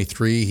Psalm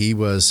 73, he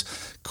was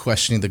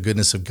questioning the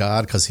goodness of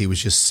God because he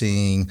was just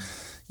seeing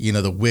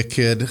the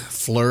wicked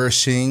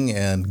flourishing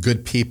and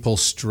good people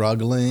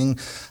struggling.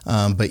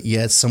 But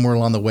yet somewhere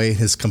along the way,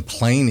 his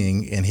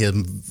complaining and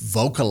him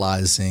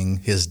vocalizing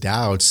his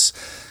doubts,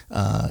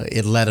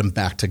 it led him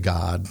back to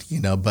God,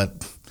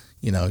 But,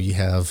 you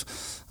have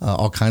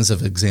all kinds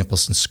of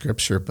examples in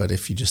Scripture. But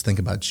if you just think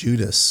about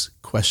Judas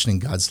questioning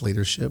God's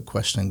leadership,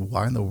 questioning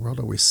why in the world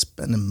are we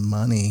spending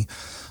money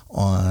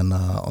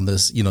on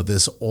this,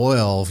 this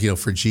oil,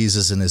 for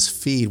Jesus and His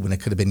feet when it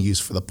could have been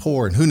used for the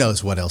poor, and who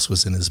knows what else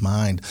was in his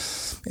mind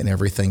and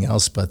everything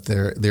else. But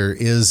there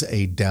is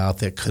a doubt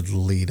that could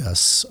lead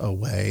us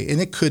away, and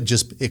it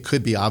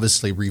could be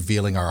obviously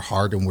revealing our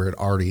heart and where it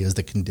already is,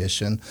 the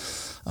condition.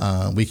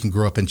 We can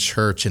grow up in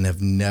church and have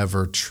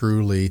never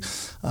truly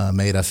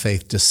made a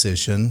faith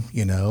decision,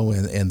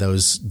 and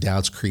those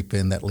doubts creep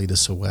in that lead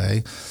us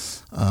away.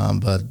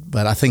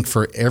 But I think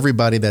for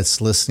everybody that's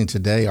listening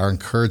today, our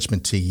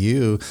encouragement to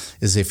you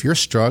is if you're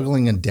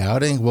struggling and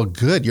doubting, well,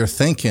 good, you're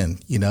thinking,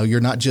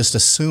 you're not just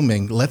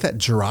assuming. Let that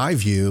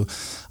drive you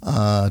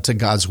to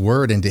God's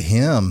word and to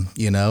Him,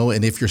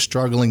 and if you're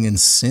struggling in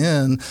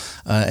sin,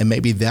 and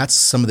maybe that's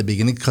some of the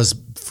beginning, because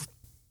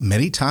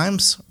many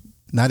times,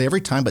 not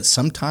every time, but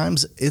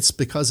sometimes it's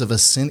because of a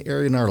sin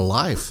area in our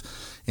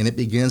life. And it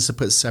begins to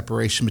put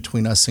separation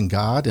between us and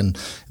God, and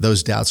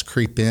those doubts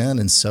creep in.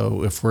 And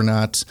so if we're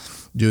not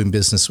doing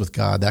business with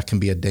God, that can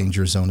be a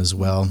danger zone as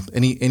well.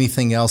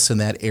 Anything else in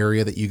that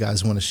area that you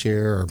guys want to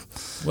share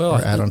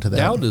or add on to that?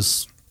 Doubt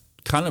has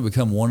kind of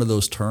become one of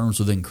those terms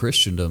within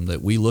Christendom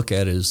that we look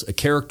at as a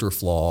character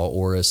flaw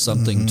or as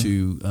something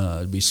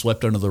to be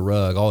swept under the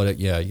rug. All that,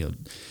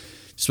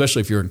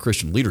 especially if you're in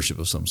Christian leadership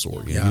of some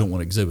sort, you don't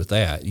want to exhibit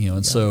that,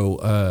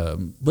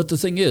 So, but the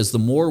thing is, the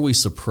more we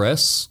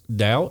suppress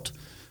doubt,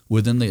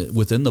 within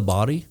the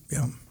body,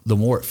 Yeah. the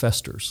more it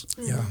festers.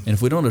 Yeah. And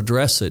if we don't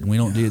address it, and we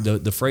don't do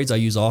the phrase I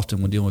use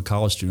often when dealing with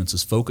college students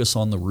is focus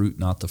on the root,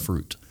 not the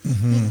fruit.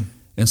 Mm-hmm.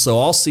 And so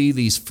I'll see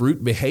these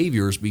fruit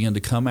behaviors begin to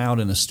come out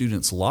in a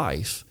student's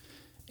life,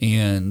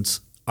 and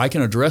I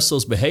can address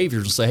those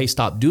behaviors and say, hey,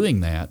 stop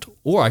doing that.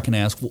 Or I can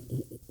ask,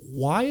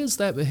 why is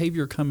that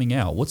behavior coming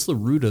out? What's the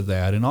root of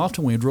that? And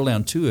often when we drill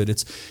down to it,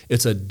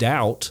 it's a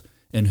doubt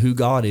in who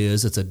God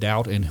is. It's a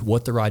doubt in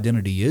what their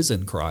identity is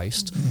in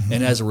Christ. Mm-hmm.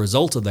 And as a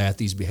result of that,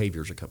 these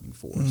behaviors are coming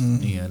forth.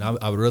 Mm-hmm. And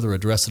I would rather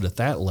address it at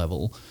that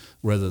level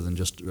rather than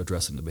just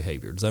addressing the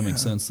behavior. Does that make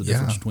sense, the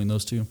difference between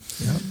those two?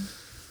 Yeah.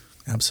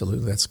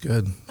 Absolutely. That's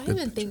good. I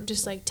even think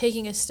just like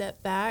taking a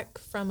step back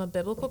from a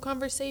biblical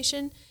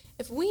conversation,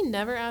 if we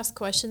never asked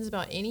questions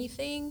about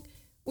anything,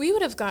 we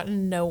would have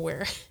gotten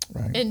nowhere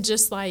in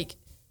just like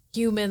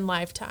human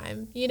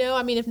lifetime. You know,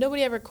 I mean, if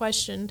nobody ever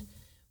questioned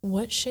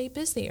what shape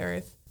is the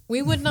earth,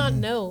 we would not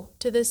know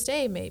to this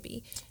day,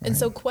 maybe. And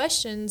so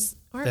questions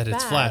aren't that bad.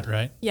 It's flat,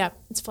 right? Yeah,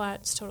 it's flat.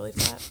 It's totally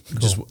flat.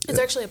 Cool. It's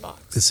actually a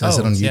box. It says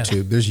it on YouTube.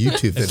 Yeah. There's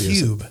YouTube videos.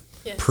 Cube.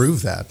 Yes.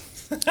 Prove that.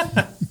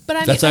 But I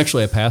mean, that's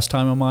actually a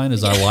pastime of mine.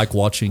 Is I like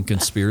watching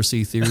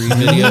conspiracy theory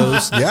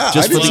videos.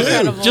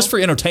 Just for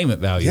entertainment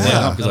value. Yeah,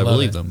 not because I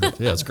believe them. But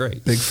yeah, it's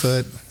great.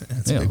 Bigfoot.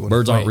 That's a big one.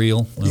 Birds aren't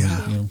real.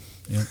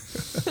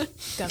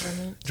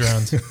 Government.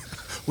 Drones.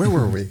 Where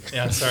were we?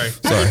 Yeah, sorry. I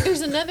think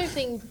there's another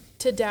thing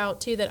to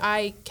doubt too that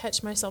I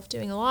catch myself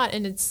doing a lot,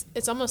 and it's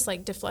almost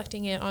like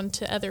deflecting it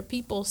onto other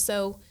people.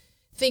 So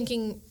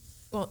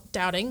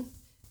doubting,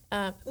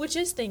 which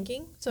is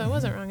thinking. So I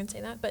wasn't wrong in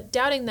saying that, but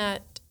doubting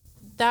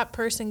that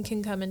person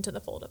can come into the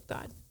fold of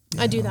God.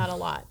 Yeah. I do that a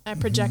lot. I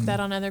project that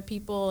on other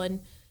people, and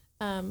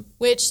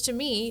which to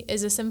me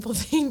is a simple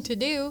thing to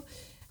do.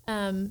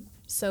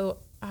 So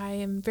I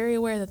am very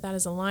aware that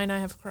is a line I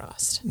have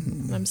crossed.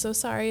 I'm so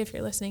sorry if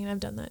you're listening and I've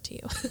done that to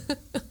you.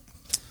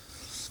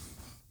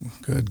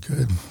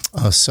 Good.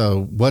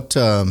 So what,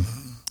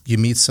 you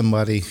meet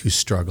somebody who's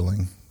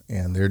struggling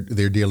and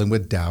they're dealing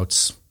with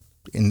doubts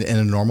in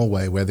a normal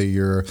way, whether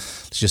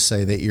let's just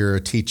say that you're a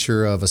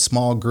teacher of a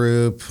small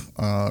group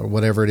or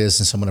whatever it is,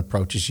 and someone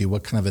approaches you,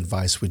 what kind of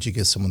advice would you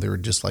give someone that were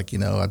just like,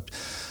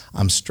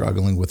 I'm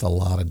struggling with a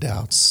lot of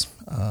doubts?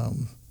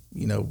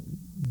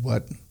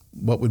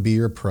 What would be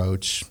your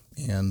approach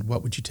and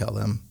what would you tell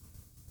them?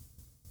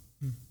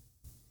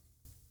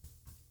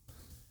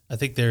 I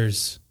think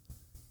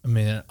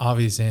an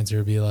obvious answer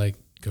would be like,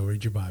 go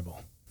read your Bible.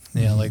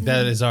 Yeah, like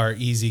that is our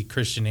easy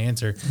Christian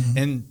answer. Mm-hmm.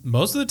 And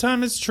most of the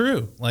time it's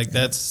true. Like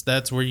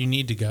that's where you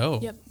need to go.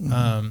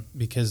 Yep.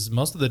 Because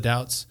most of the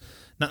doubts,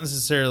 not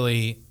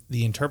necessarily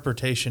the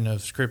interpretation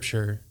of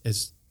Scripture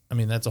that's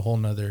a whole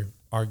nother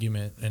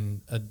argument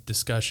and a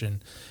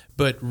discussion.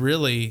 But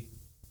really,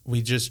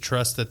 we just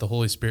trust that the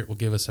Holy Spirit will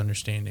give us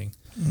understanding.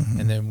 Mm-hmm.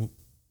 And then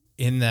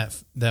in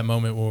that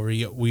moment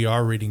where we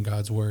are reading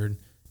God's Word,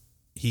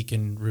 He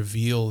can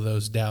reveal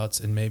those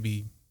doubts and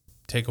maybe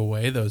take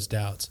away those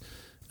doubts.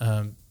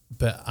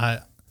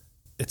 But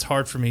it's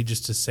hard for me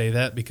just to say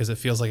that because it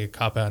feels like a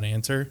cop-out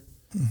answer.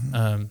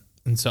 Mm-hmm.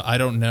 And so I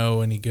don't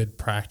know any good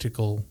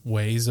practical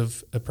ways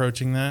of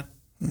approaching that.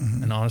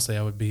 Mm-hmm. And honestly,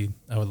 I would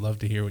love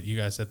to hear what you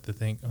guys have to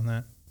think on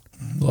that.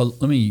 Well,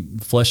 let me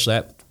flesh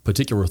that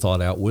particular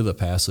thought out with a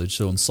passage.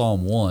 So in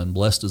Psalm 1,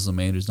 blessed is the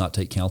man who does not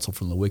take counsel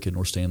from the wicked,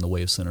 nor stand in the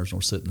way of sinners,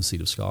 nor sit in the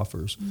seat of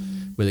scoffers.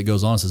 Mm-hmm. But it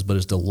goes on and says, but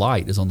his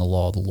delight is on the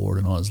law of the Lord,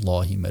 and on his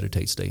law he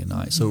meditates day and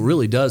night. Mm-hmm. So it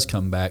really does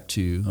come back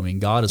to,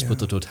 God has put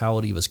the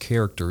totality of his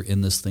character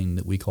in this thing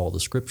that we call the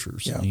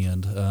Scriptures. Yeah.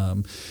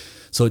 And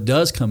so it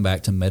does come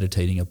back to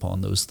meditating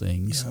upon those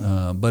things.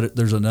 Yeah. But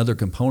there's another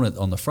component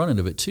on the front end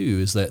of it too,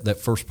 is that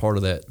first part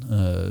of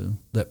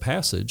that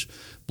passage,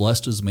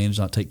 blessed is the man who does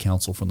not take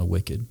counsel from the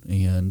wicked.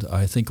 And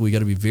I think we got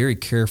to be very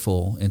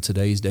careful in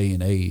today's day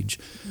and age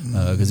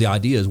because the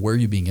idea is where are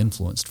you being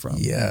influenced from?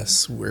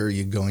 Yes, where are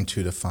you going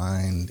to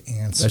find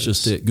answers? That's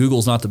just it.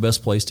 Google's not the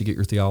best place to get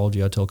your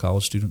theology. I tell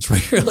college students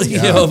regularly.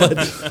 Yeah.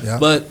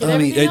 But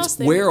it's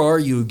where are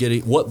you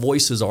getting? What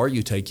voices are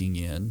you taking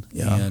in?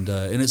 Yeah. And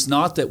it's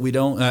not that we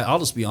don't. I'll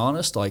just be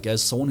honest. Like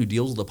as someone who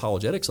deals with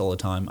apologetics all the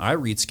time, I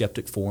read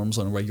skeptic forums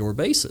on a regular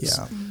basis.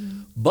 Yeah.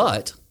 Mm-hmm.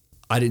 But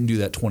I didn't do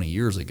that 20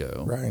 years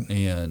ago. Right.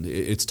 And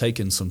it's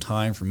taken some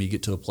time for me to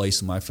get to a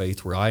place in my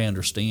faith where I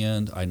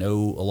understand, I know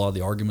a lot of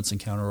the arguments and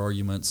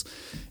counter-arguments,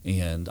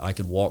 and I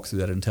can walk through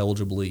that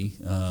intelligibly.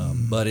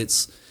 But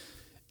it's,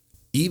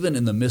 even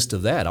in the midst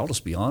of that, I'll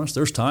just be honest,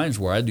 there's times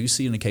where I do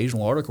see an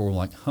occasional article where I'm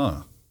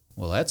like,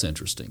 well, that's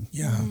interesting.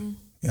 Yeah. Mm-hmm.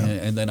 Yeah.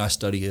 And then I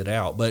study it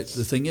out. But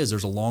the thing is,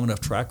 there's a long enough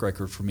track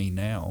record for me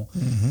now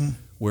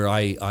where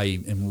I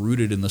am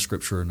rooted in the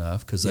Scripture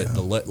enough, because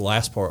the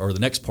last part or the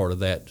next part of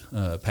that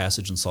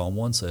passage in Psalm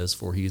 1 says,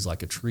 "For he is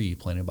like a tree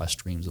planted by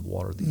streams of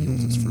water that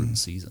yields its fruit in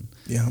season,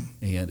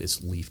 and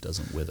its leaf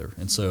doesn't wither."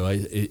 And so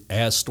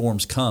as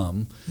storms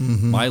come,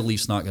 my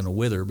leaf's not going to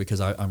wither, because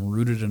I'm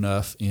rooted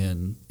enough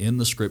in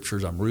the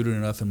Scriptures. I'm rooted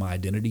enough in my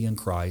identity in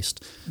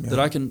Christ that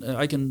I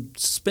can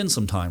spend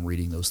some time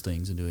reading those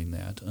things and doing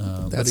that.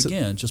 But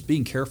again, just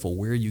being careful,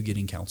 where are you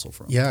getting counsel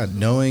from? Yeah,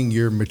 knowing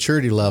your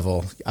maturity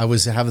level. I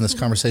was having this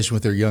conversation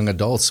with their young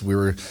adults. We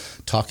were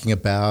talking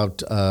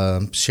about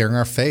sharing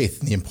our faith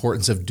and the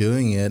importance of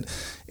doing it.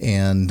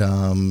 And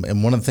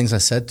one of the things I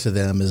said to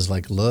them is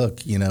like,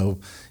 look,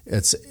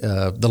 it's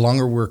the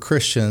longer we're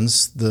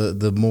Christians,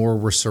 the more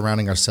we're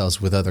surrounding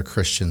ourselves with other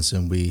Christians,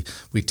 and we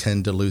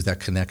tend to lose that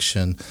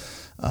connection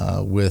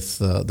with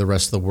the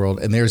rest of the world.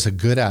 And there's a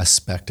good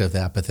aspect of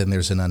that, but then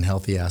there's an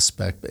unhealthy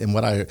aspect. And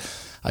what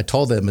I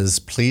told them is,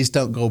 please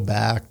don't go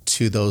back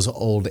to those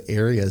old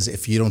areas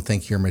if you don't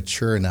think you're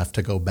mature enough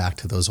to go back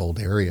to those old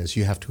areas.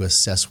 You have to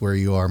assess where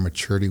you are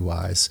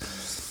maturity-wise.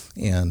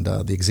 And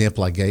the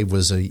example I gave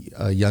was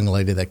a young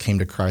lady that came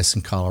to Christ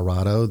in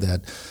Colorado,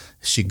 that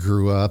she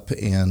grew up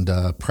and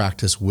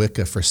practiced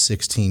Wicca for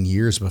 16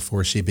 years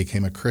before she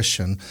became a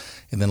Christian.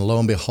 And then lo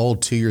and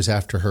behold, 2 years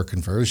after her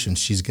conversion,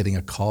 she's getting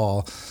a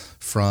call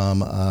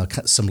from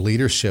some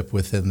leadership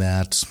within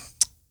that,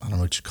 I don't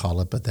know what you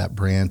call it, but that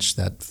branch,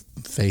 that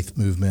faith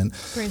movement.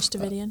 Branch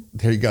Davidian.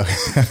 There you go.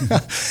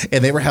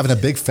 And they were having a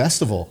big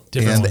festival.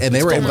 And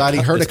they were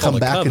inviting her to come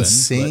back and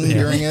sing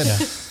during it.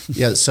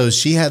 Yeah, so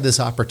she had this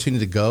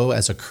opportunity to go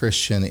as a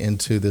Christian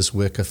into this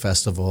Wicca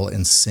festival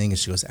and sing. And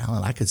she goes,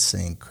 Alan, I could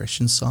sing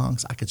Christian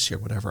songs. I could share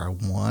whatever I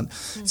want.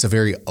 It's a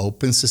very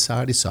open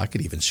society, so I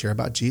could even share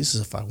about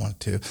Jesus if I wanted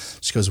to.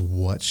 She goes,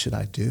 what should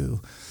I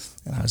do?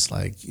 And I was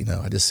like,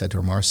 I just said to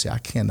her, Marcy, I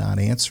cannot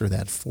answer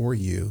that for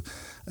you.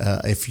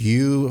 If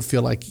you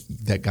feel like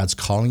that God's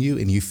calling you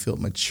and you feel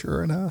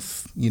mature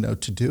enough,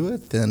 to do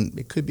it, then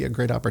it could be a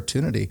great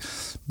opportunity.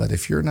 But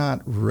if you're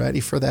not ready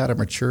for that or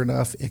mature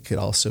enough, it could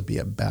also be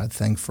a bad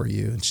thing for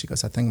you. And she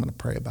goes, I think I'm going to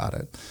pray about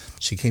it.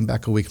 She came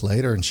back a week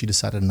later and she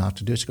decided not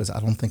to do it. She goes, I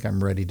don't think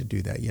I'm ready to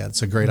do that yet.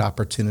 It's a great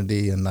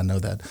opportunity, and I know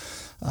that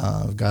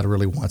God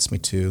really wants me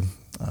to.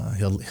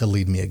 He'll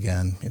lead me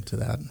again into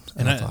that.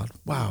 And I thought,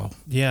 wow.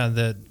 Yeah,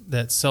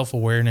 that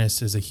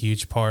self-awareness is a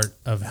huge part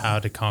of how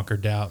to conquer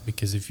doubt,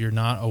 because if you're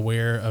not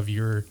aware of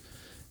your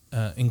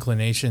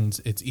inclinations,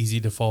 it's easy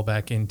to fall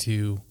back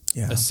into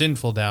a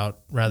sinful doubt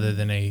rather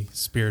than a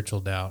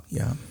spiritual doubt.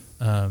 Yeah.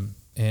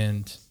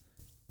 And,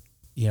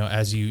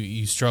 as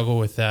you struggle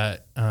with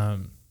that,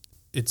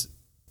 it's,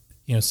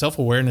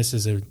 self-awareness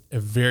is a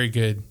very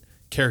good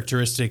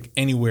characteristic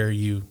anywhere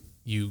you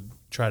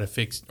try to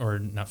fix, or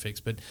not fix,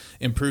 but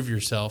improve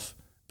yourself.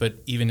 But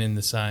even in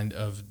the sign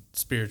of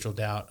spiritual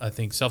doubt, I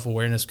think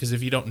self-awareness, because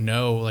if you don't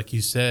know, like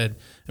you said,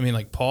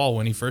 like Paul,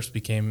 when he first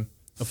became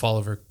a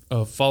follower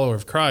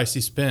of Christ,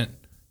 he spent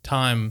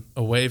time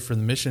away from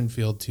the mission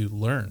field to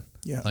learn.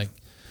 Yeah.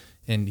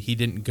 And he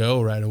didn't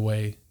go right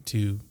away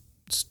to,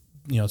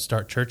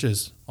 start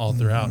churches all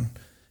throughout.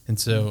 And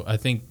so I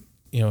think,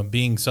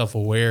 being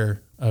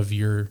self-aware of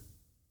your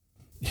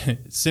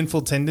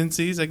sinful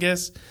tendencies, I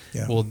guess,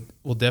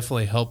 will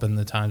definitely help in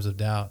the times of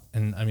doubt.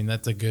 And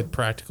that's a good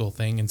practical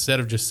thing. Instead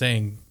of just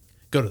saying,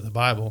 go to the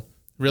Bible,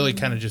 really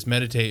kind of just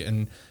meditate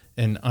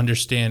and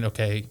understand,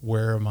 okay,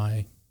 where are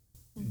my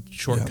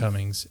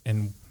shortcomings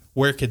and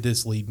where could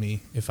this lead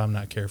me if I'm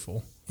not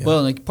careful? Yeah.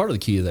 Well, and part of the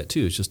key to that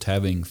too is just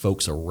having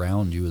folks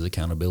around you as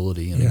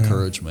accountability and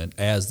encouragement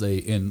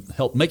and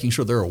help making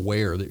sure they're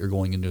aware that you're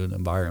going into an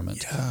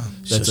environment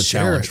that's a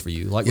challenge for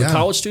you. Like with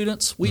college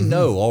students, we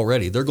know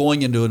already they're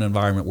going into an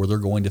environment where they're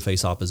going to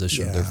face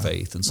opposition to their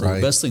faith. And so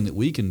the best thing that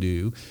we can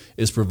do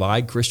is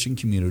provide Christian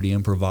community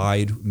and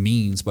provide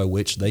means by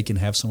which they can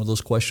have some of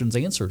those questions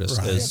answered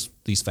as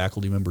these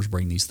faculty members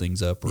bring these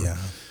things up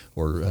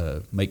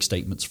or make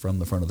statements from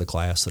the front of the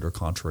class that are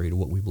contrary to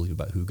what we believe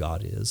about who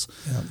God is.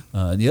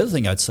 And the other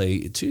thing I'd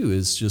say, too,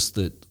 is just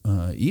that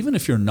even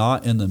if you're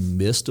not in the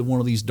midst of one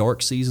of these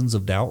dark seasons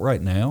of doubt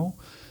right now,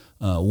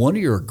 one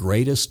of your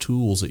greatest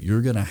tools that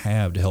you're going to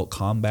have to help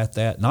combat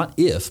that, not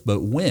if,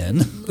 but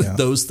when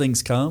those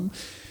things come,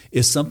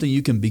 is something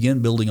you can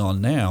begin building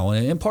on now.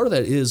 And part of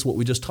that is what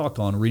we just talked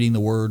on, reading the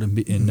Word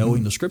and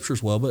knowing the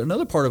Scriptures well. But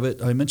another part of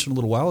it I mentioned a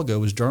little while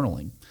ago is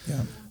journaling.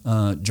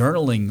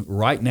 Journaling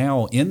right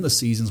now in the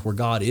seasons where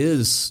God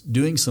is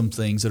doing some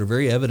things that are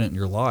very evident in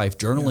your life,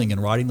 journaling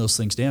and writing those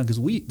things down, because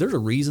there's a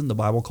reason the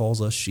Bible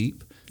calls us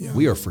sheep.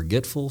 We are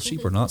forgetful.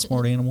 Sheep are not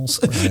smart animals.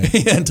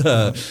 And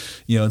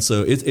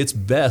so it's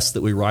best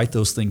that we write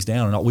those things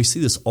down. And we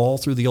see this all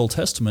through the Old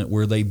Testament,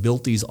 where they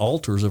built these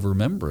altars of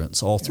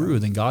remembrance all through.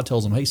 And then God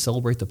tells them, hey,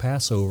 celebrate the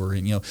Passover.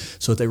 And,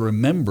 so that they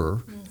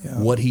remember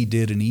what he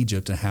did in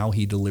Egypt and how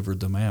he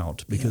delivered them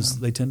out, because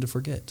they tend to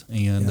forget.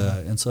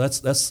 And so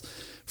that's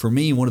for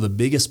me, one of the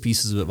biggest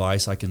pieces of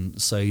advice I can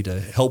say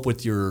to help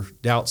with your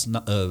doubts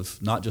of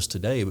not just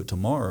today, but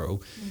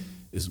tomorrow,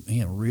 is,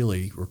 man,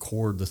 really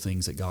record the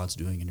things that God's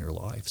doing in your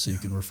life so you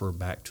can refer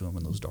back to Him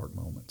in those dark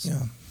moments.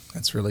 Yeah,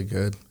 that's really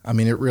good. I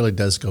mean, it really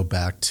does go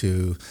back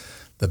to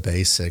the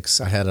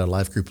basics. I had a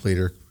life group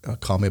leader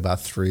call me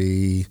about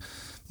 4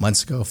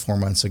 months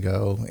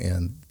ago,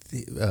 and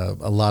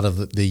a lot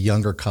of the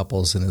younger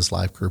couples in his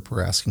life group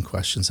were asking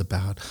questions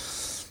about,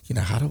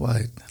 how do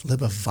I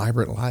live a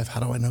vibrant life? How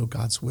do I know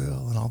God's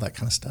will and all that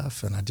kind of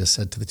stuff? And I just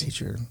said to the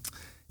teacher,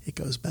 it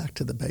goes back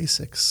to the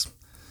basics.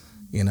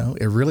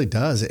 It really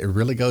does. It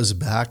really goes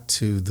back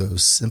to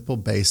those simple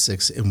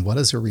basics. And what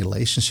does a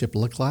relationship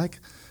look like?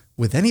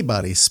 With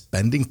anybody,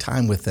 spending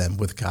time with them,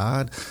 with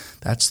God,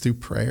 that's through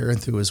prayer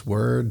and through His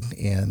Word.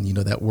 And,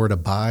 that word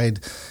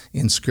abide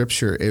in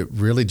Scripture, it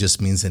really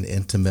just means an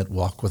intimate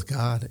walk with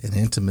God, an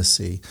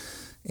intimacy.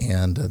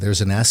 And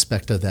there's an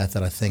aspect of that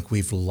I think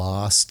we've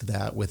lost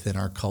that within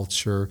our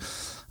culture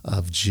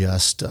of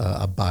just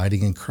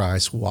abiding in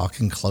Christ,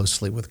 walking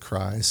closely with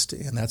Christ.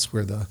 And that's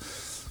where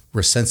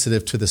we're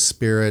sensitive to the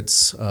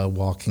Spirit's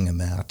walking in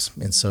that.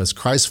 And so as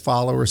Christ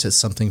followers, it's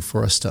something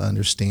for us to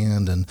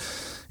understand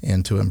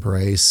and to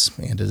embrace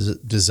and to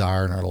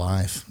desire in our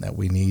life that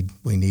we need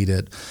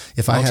it.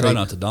 I'll try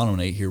not to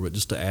dominate here, but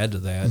just to add to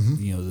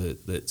that,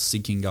 that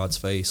seeking God's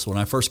face. When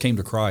I first came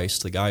to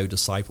Christ, the guy who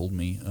discipled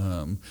me,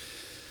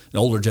 an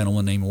older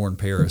gentleman named Warren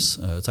Paris.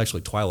 It's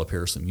actually Twyla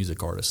Paris, the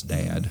music artist,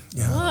 dad.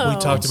 Yeah. We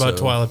talked about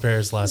Twyla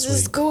Paris last week.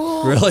 This is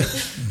cool. Really?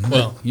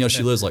 Well,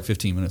 she lives like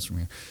 15 minutes from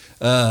here.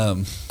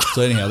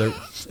 So anyhow,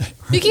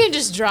 you can't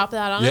just drop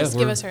that on us.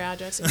 Give us her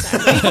address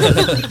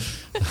exactly.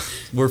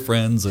 We're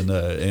friends, and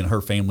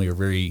her family are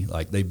very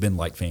they've been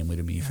like family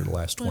to me for the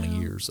last 20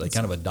 years. They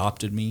kind of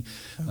adopted me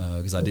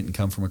because I didn't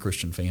come from a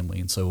Christian family,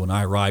 and so when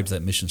I arrived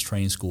at missions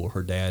training school,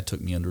 her dad took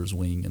me under his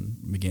wing and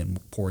began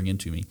pouring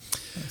into me.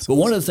 But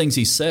one of the things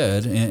he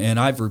said, and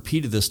I've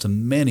repeated this to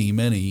many,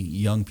 many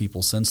young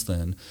people since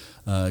then,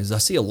 is I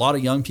see a lot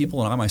of young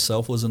people, and I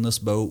myself was in this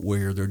boat,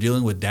 where they're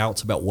dealing with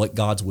doubts about what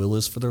God's will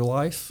is for their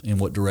life and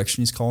what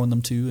direction He's calling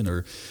them to,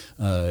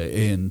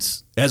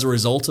 and as a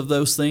result of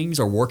those things,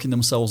 are working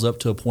themselves up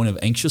to a point of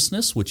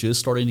anxiousness, which is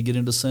starting to get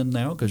into sin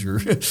now because you're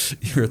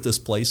at this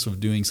place of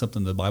doing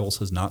something the Bible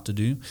says not to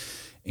do,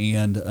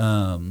 and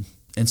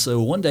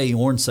so one day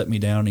Warren sat me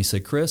down and he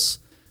said, "Chris,"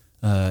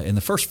 and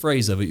the first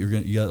phrase of it,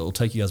 it'll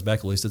take you guys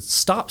back a little. He said,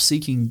 "Stop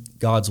seeking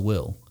God's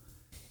will,"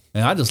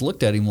 and I just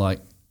looked at him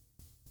like,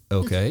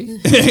 okay.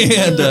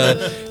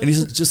 And he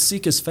said, just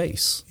seek His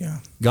face. Yeah.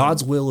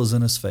 God's will is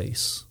in His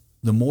face.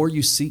 The more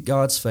you seek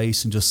God's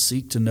face and just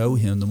seek to know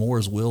Him, the more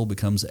His will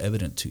becomes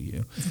evident to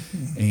you.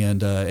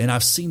 Mm-hmm. And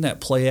I've seen that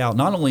play out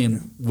not only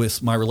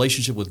with my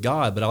relationship with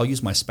God, but I'll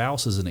use my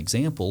spouse as an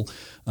example.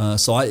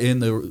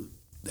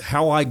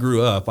 How I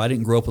grew up, I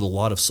didn't grow up with a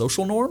lot of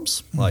social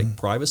norms, like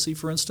privacy,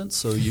 for instance.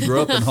 So you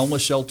grew up in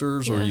homeless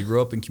shelters, or you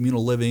grew up in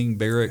communal living,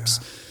 barracks.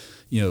 Yeah.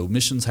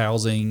 Missions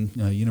housing,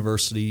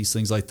 universities,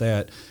 things like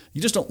that.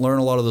 You just don't learn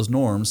a lot of those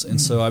norms. And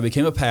so I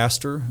became a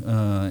pastor,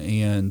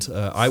 and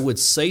I would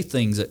say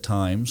things at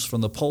times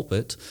from the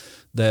pulpit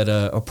that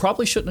I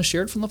probably shouldn't have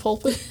shared from the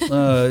pulpit,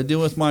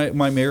 dealing with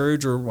my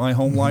marriage or my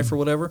home life or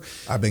whatever.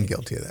 I've been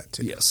guilty of that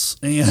too. Yes,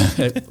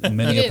 and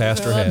many a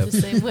pastor have. The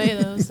same way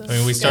though. So.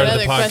 We started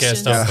the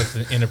podcast off with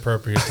an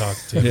inappropriate talk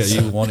too. Yeah,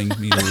 you wanting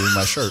me to ruin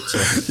my shirt.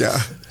 So. Yeah.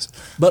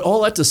 But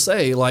all that to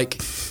say,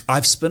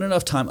 I've spent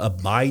enough time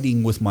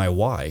abiding with my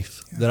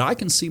wife that I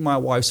can see my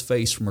wife's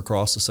face from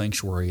across the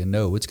sanctuary and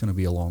know it's going to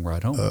be a long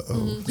ride home.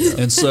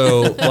 And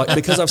so,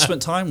 because I've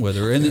spent time with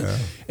her.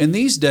 And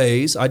these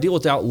days, I deal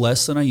with doubt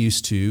less than I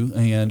used to,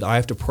 and I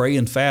have to pray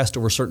and fast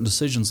over certain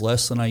decisions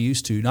less than I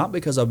used to, not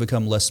because I've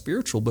become less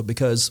spiritual, but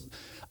because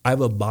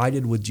I've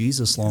abided with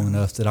Jesus long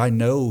enough that I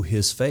know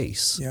His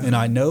face, and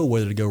I know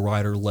whether to go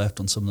right or left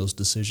on some of those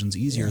decisions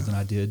easier than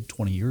I did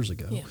 20 years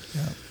ago. Yeah.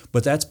 Yeah.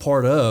 But that's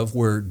part of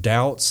where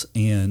doubts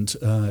and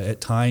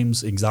at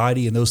times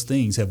anxiety and those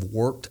things have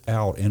worked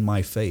out in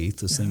my faith,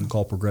 this thing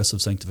called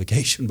progressive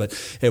sanctification, but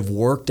have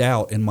worked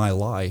out in my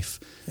life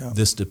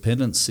this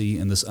dependency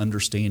and this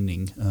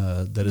understanding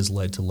that has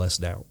led to less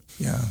doubt.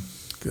 Yeah,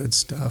 good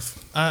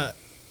stuff.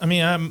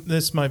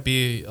 This might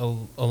be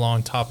a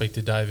long topic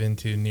to dive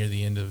into near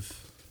the end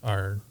of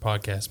our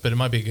podcast, but it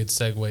might be a good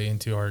segue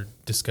into our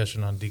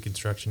discussion on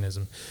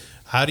deconstructionism.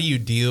 How do you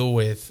deal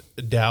with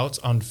doubts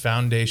on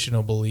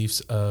foundational beliefs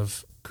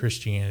of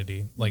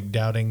Christianity, like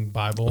doubting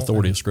Bible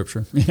authority of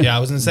Scripture? Yeah, I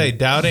was going to say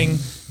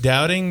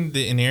doubting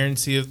the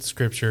inerrancy of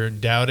Scripture,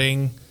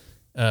 doubting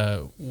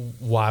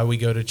why we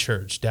go to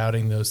church,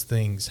 doubting those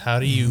things. How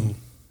do you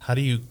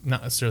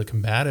not necessarily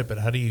combat it, but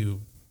how do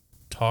you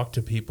talk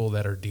to people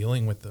that are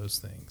dealing with those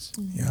things?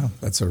 Yeah,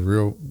 that's a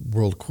real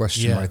world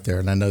question right there.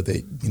 And I know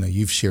that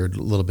you've shared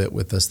a little bit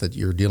with us that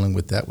you're dealing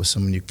with that with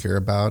someone you care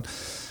about.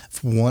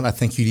 For one, I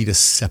think you need to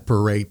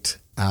separate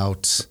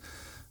out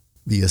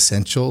the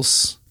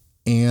essentials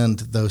and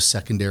those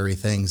secondary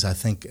things. I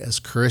think as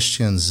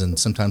Christians and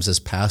sometimes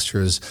as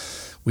pastors,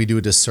 we do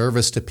a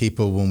disservice to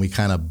people when we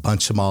kind of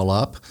bunch them all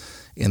up,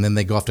 and then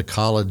they go off to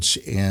college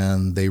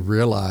and they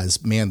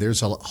realize, man,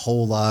 there's a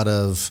whole lot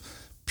of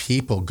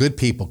people, good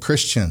people,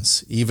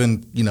 Christians,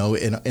 even,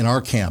 in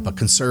our camp, a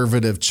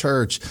conservative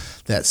church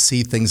that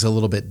see things a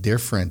little bit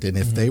different. And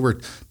if they were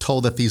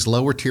told that these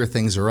lower tier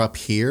things are up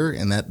here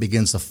and that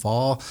begins to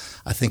fall,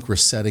 I think we're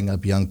setting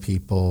up young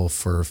people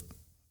for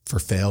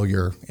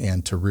failure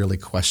and to really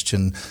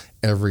question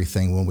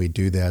everything when we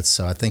do that.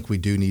 So I think we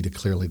do need to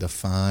clearly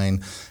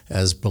define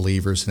as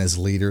believers and as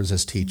leaders,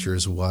 as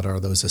teachers, what are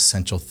those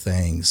essential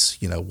things?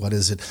 What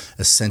is it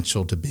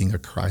essential to being a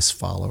Christ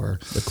follower?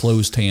 The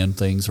closed hand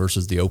things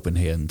versus the open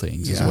hand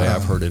things is the way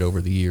I've heard it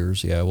over the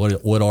years. Yeah.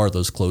 What are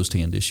those closed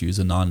hand issues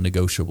and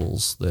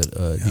non-negotiables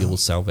that deal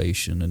with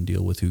salvation and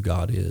deal with who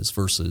God is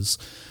versus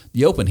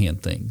the open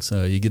hand things?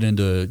 You get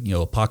into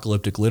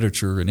apocalyptic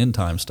literature and end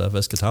time stuff,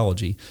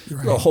 eschatology.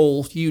 Right. A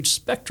whole huge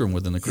spectrum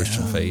within the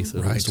Christian faith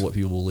as to what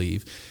people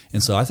believe.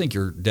 And so I think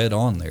you're dead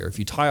on there. If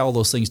you tie all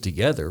those things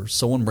together,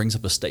 someone brings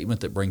up a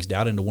statement that brings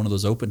doubt into one of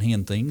those open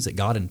hand things that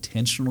God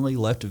intentionally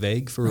left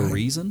vague for a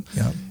reason,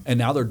 and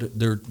now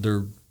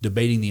they're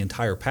debating the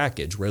entire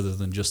package rather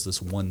than just this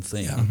one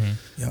thing.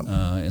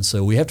 And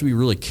so we have to be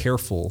really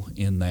careful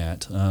in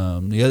that.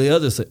 The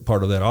other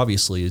part of that,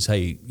 obviously, is,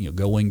 hey,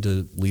 going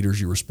to leaders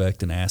you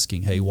respect and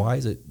asking, hey, why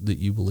is it that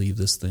you believe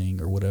this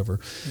thing or whatever?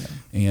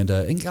 And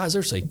guys,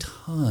 there's a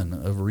ton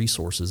of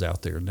resources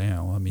out there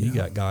now. I mean, you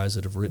got guys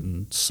that have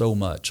written so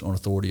much on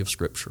authority of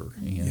Scripture,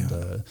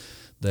 and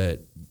that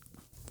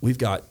we've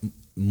got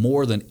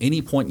more than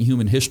any point in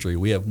human history.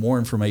 We have more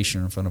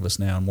information in front of us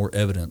now and more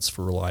evidence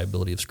for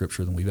reliability of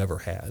Scripture than we've ever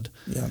had.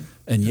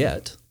 And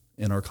yet,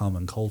 in our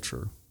common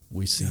culture,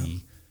 we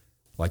see,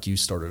 like you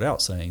started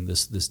out saying,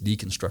 this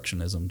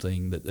deconstructionism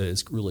thing that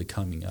is really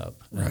coming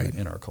up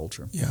in our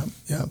culture.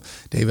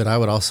 David, I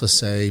would also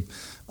say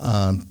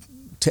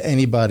to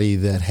anybody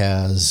that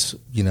has,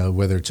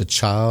 whether it's a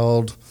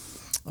child,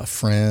 a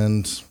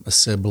friend, a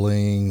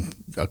sibling,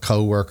 a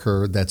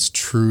coworker that's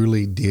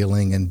truly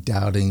dealing and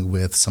doubting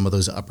with some of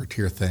those upper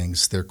tier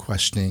things. They're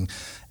questioning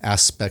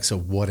aspects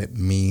of what it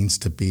means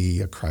to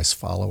be a Christ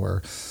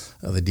follower.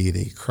 The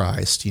deity of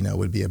Christ,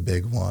 would be a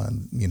big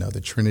one.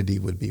 The Trinity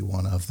would be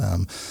one of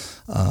them.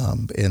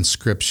 And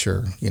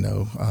Scripture,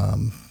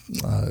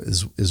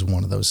 is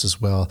one of those as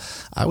well.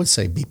 I would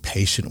say be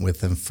patient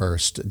with them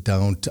first.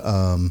 Don't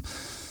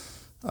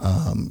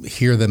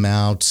hear them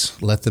out,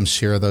 let them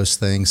share those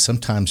things.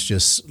 Sometimes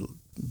just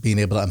being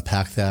able to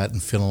unpack that and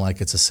feeling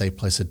like it's a safe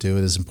place to do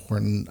it is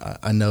important.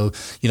 I know,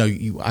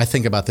 I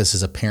think about this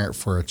as a parent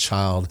for a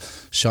child.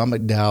 Sean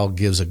McDowell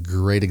gives a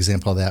great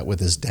example of that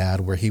with his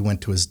dad, where he went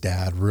to his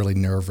dad really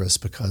nervous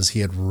because he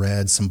had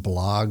read some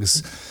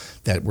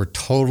blogs that were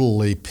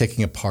totally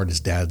picking apart his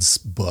dad's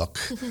book.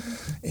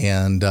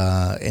 And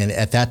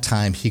at that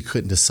time, he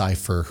couldn't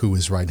decipher who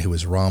was right and who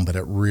was wrong, but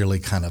it really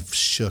kind of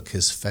shook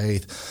his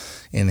faith.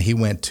 And he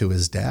went to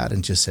his dad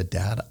and just said,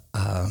 Dad,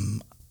 I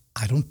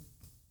don't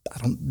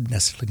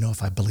necessarily know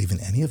if I believe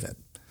in any of it.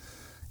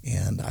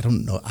 And I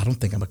don't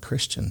think I'm a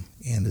Christian.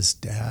 And his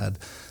dad,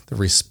 the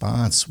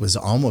response was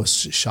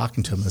almost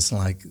shocking to him. It's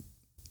like,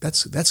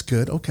 that's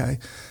good, okay.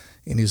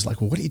 And he's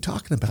like, well, what are you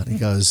talking about? He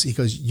goes,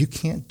 you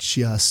can't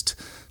just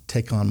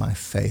take on my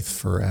faith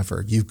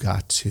forever. You've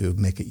got to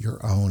make it your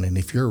own. And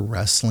if you're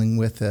wrestling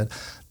with it,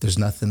 there's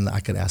nothing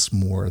I could ask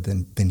more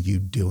than you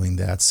doing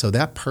that. So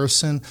that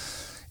person,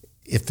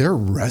 if they're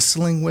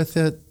wrestling with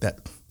it,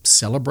 that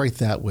celebrate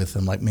that with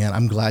them. Like, man,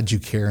 I'm glad you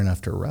care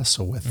enough to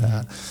wrestle with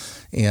that.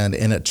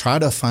 And try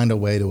to find a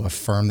way to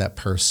affirm that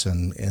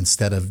person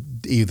instead of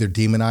either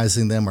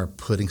demonizing them or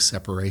putting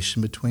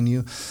separation between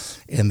you,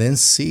 and then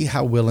see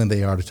how willing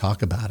they are to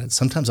talk about it.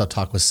 Sometimes I'll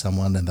talk with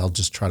someone and they'll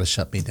just try to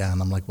shut me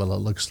down. I'm like, well, it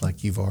looks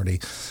like you've already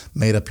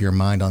made up your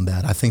mind on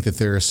that. I think that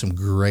there are some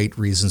great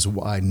reasons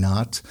why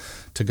not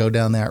to go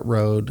down that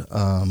road.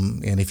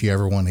 And if you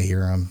ever want to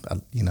hear them,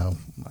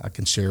 I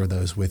can share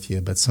those with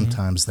you, but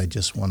sometimes they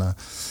just want to.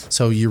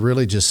 So you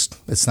really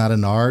it's not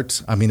an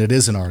art. I mean, it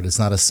is an art. It's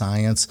not a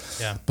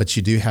science, but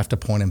you do have to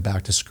point them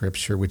back to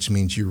Scripture, which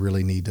means you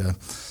really need to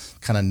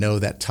kind of know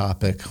that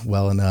topic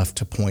well enough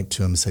to point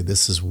to them and say,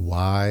 this is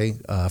why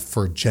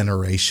for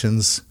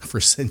generations, for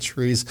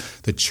centuries,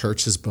 the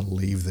church has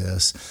believed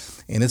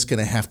this. And it's going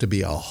to have to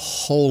be a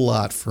whole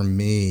lot for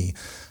me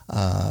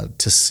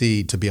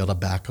to be able to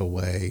back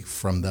away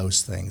from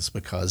those things,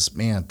 because,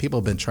 man, people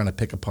have been trying to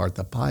pick apart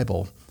the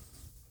Bible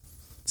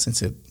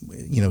since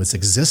its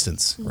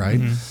existence,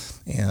 right?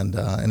 And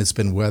it's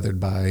been weathered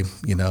by,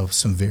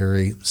 some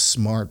very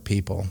smart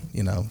people,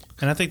 And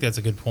I think that's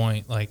a good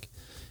point. Like,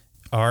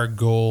 our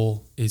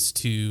goal is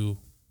to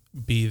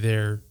be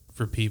there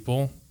for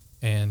people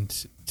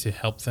and to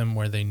help them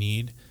where they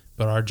need,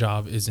 but our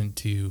job isn't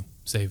to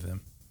save them.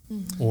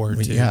 Or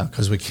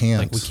because we can't.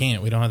 Like, we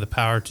can't. We don't have the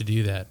power to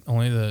do that.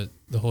 Only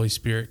the Holy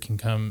Spirit can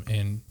come,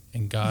 and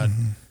God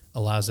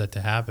allows that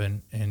to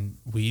happen. And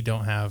we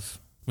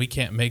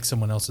can't make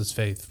someone else's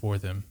faith for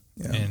them.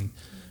 And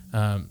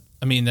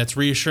I mean, that's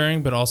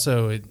reassuring, but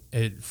also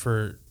it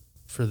for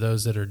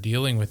those that are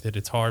dealing with it,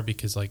 it's hard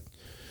because, like,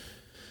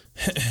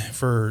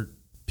 for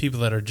people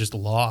that are just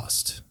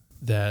lost,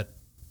 that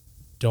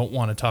don't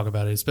want to talk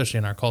about it, especially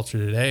in our culture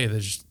today,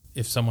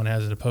 if someone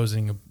has an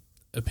opposing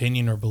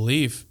opinion or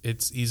belief,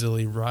 it's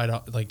easily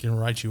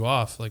write you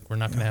off. Like, we're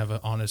not going to have an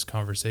honest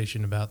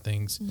conversation about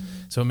things.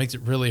 So it makes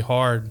it really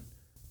hard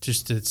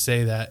just to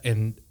say that,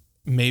 and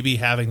maybe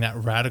having that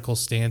radical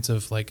stance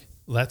of like,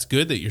 that's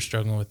good that you're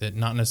struggling with it,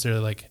 not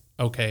necessarily like,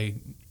 okay,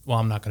 well,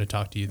 I'm not going to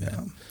talk to you then.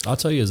 Yeah. I'll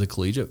tell you, as a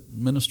collegiate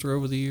minister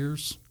over the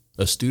years,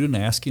 a student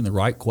asking the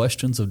right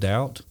questions of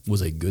doubt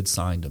was a good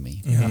sign to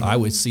me. Yeah. I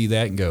would see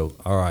that and go,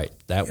 all right,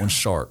 that one's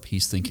sharp.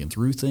 He's thinking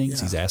through things.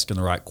 Yeah. He's asking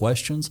the right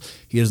questions.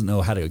 He doesn't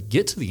know how to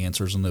get to the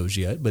answers on those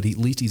yet, but at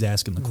least he's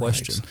asking the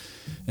question.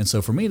 And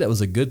so for me, that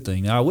was a good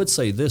thing. Now, I would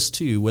say this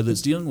too, whether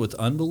it's dealing with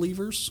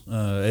unbelievers,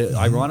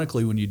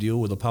 ironically, when you deal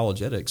with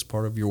apologetics,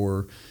 part of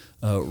your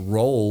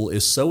role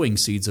is sowing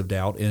seeds of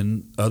doubt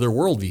in other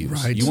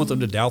worldviews. Right. You want them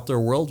to doubt their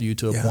worldview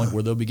to a point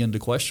where they'll begin to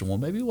question, well,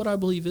 maybe what I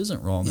believe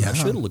isn't wrong, and I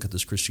should look at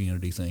this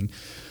Christianity thing.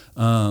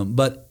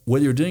 But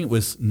whether you're doing it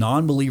with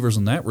non-believers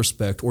in that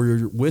respect, or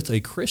you're with a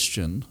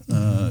Christian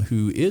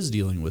who is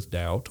dealing with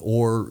doubt,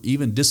 or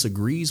even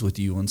disagrees with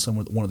you on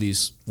one of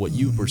these what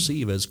you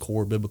perceive as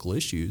core biblical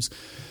issues,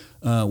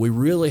 we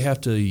really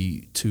have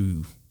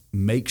to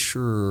make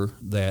sure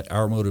that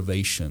our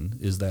motivation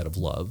is that of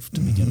love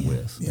to begin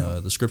with.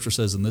 The Scripture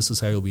says, and this is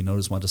how you'll be known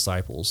as my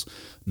disciples,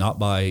 not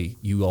by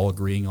you all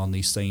agreeing on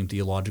these same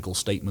theological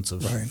statements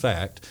of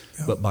fact,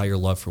 but by your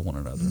love for one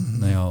another.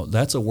 Now,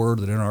 that's a word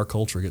that in our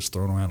culture gets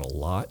thrown around a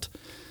lot.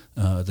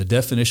 The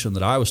definition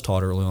that I was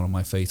taught early on in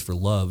my faith for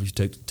love, you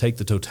take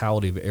the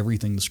totality of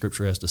everything the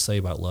Scripture has to say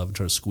about love and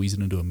try to squeeze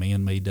it into a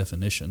man-made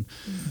definition.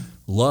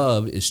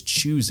 Love is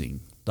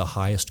choosing the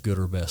highest good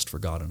or best for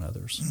God and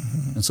others.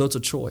 And so it's a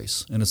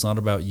choice. And it's not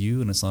about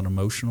you, and it's not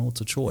emotional. It's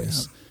a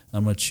choice.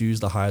 I'm going to choose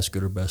the highest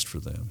good or best for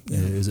them.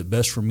 Is it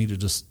best for me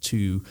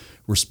to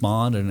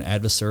respond in an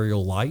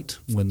adversarial light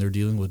when they're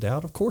dealing with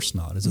doubt? Of course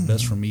not. Is it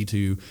best for me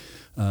to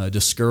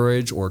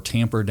discourage or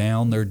tamper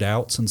down their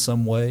doubts in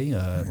some way?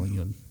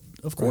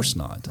 Of course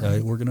not.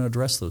 We're going to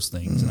address those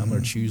things, and I'm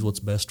going to choose what's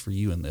best for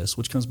you in this,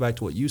 which comes back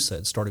to what you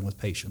said, starting with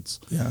patience.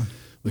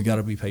 We've got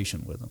to be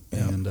patient with them.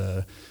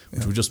 And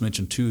which we just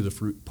mentioned two of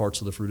the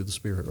parts of the fruit of the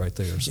Spirit right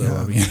there. So,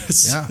 I mean,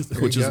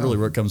 which is really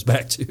where it comes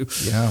back to.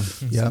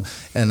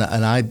 And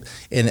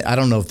I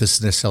don't know if this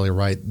is necessarily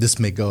right. This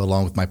may go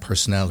along with my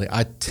personality.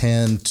 I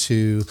tend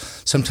to,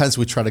 sometimes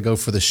we try to go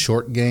for the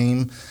short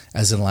game,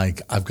 as in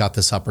like, I've got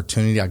this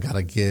opportunity, I got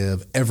to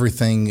give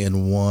everything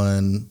in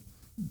one,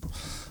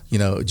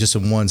 just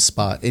in one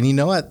spot. And you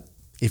know what?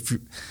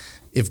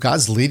 If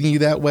God's leading you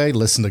that way,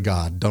 listen to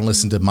God. Don't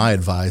listen to my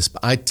advice.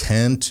 But I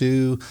tend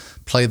to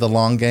play the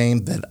long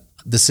game, that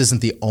this isn't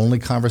the only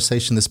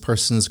conversation this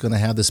person is going to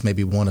have. This may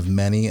be one of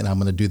many, and I'm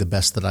going to do the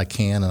best that I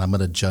can, and I'm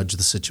going to judge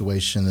the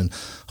situation, and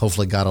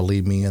hopefully God will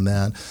lead me in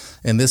that.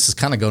 And this is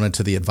kind of going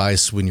into the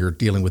advice when you're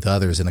dealing with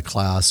others in a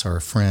class or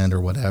a friend or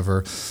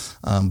whatever.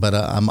 But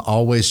I'm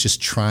always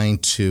just trying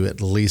to at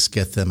least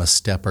get them a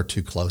step or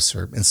two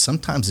closer. And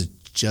sometimes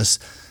it's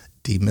just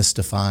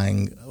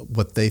demystifying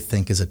what they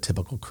think is a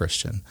typical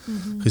Christian,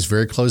 who's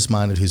very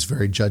closed-minded, who's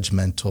very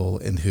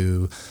judgmental, and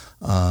who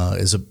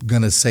is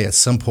going to say at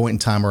some point in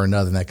time or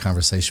another in that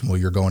conversation, well,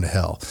 you're going to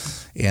hell.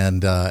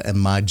 And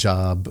my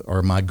job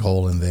or my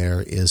goal in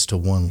there is to,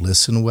 one,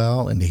 listen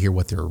well and to hear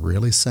what they're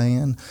really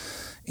saying,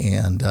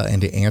 and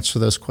to answer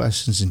those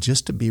questions, and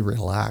just to be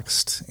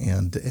relaxed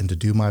and to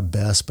do my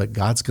best. But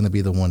God's going to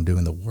be the one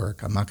doing the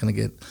work. I'm not going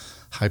to get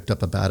hyped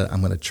up about it.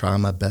 I'm going to try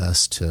my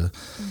best to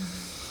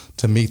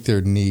meet their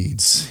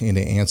needs and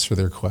to answer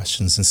their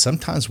questions. And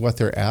sometimes what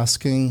they're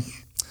asking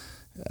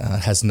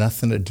has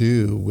nothing to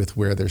do with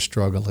where their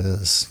struggle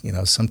is.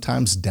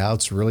 Sometimes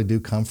doubts really do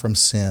come from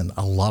sin.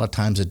 A lot of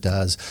times it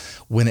does.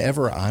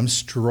 Whenever I'm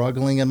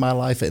struggling in my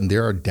life and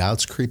there are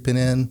doubts creeping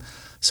in,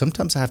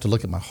 sometimes I have to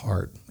look at my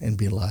heart and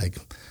be like,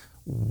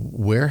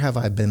 where have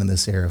I been in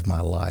this area of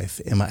my life?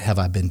 Have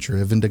I been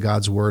driven to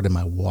God's word? Am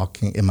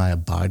I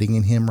abiding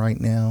in Him right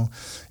now?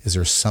 Is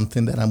there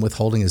something that I'm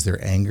withholding? Is there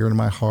anger in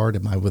my heart?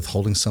 Am I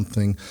withholding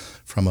something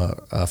from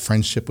a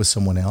friendship with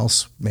someone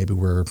else? Maybe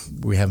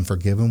we haven't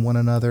forgiven one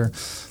another.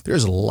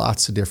 There's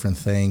lots of different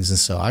things. And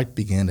so I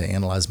began to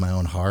analyze my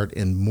own heart,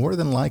 and more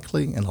than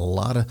likely, and a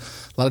lot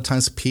of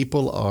times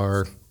people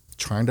are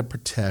trying to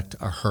protect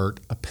a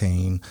hurt, a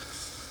pain,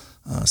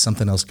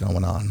 something else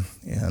going on.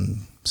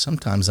 And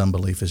sometimes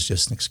unbelief is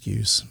just an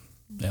excuse.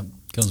 Yeah,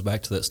 comes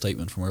back to that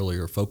statement from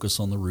earlier: focus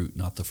on the root,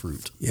 not the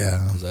fruit.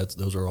 Yeah, because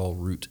those are all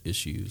root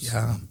issues.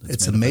 Yeah,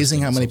 it's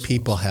amazing how many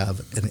people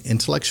have an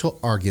intellectual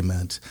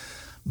argument,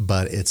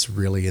 but it's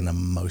really an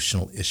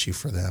emotional issue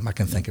for them. I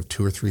can think of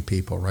 2 or 3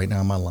 people right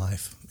now in my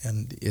life,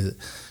 and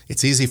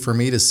it's easy for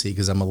me to see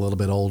because I'm a little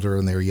bit older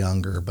and they're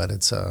younger. But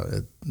there's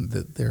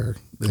an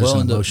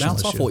emotional issue.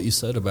 Bounce off what you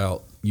said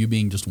about you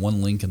being just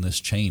one link in this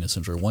chain,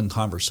 essentially one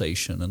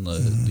conversation in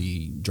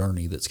the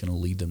journey that's going to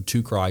lead them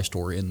to Christ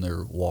or in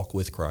their walk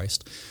with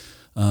Christ.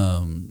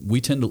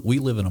 We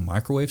live in a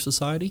microwave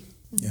society.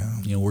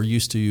 Yeah. You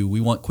know,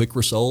 we want quick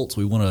results.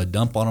 We want to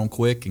dump on them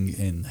quick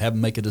and have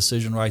them make a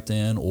decision right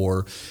then.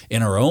 Or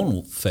in our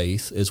own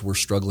faith, as we're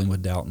struggling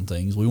with doubt and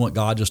things, we want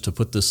God just to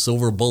put this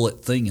silver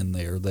bullet thing in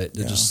there that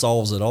just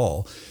solves it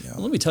all. Yeah.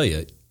 Well, let me tell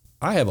you,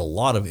 I have a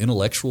lot of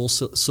intellectual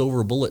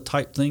silver bullet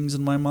type things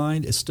in my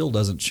mind. It still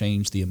doesn't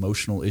change the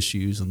emotional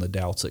issues and the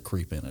doubts that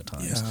creep in at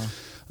times.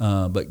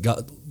 Yeah. But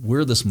God,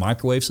 we're this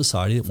microwave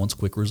society that wants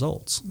quick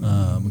results.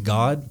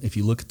 God, if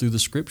you look through the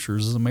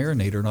scriptures, is a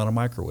marinator, not a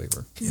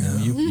microwaver. Yeah.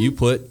 You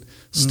put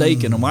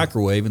steak in a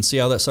microwave and see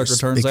how that sucker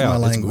turns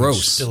out. It's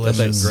gross. Got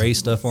that gray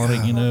stuff on it,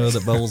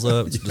 that bubbles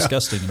up. It's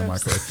disgusting in a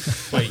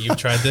microwave. Wait, you've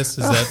tried this?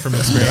 Is that from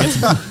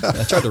experience?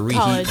 I tried to reheat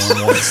one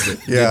once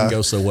that didn't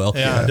go so well.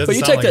 Yeah, but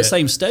you take that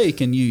same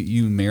steak and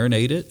you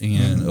marinate it,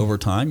 and over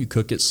time you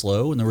cook it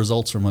slow, and the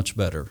results are much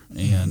better.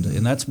 And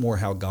that's more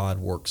how God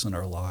works in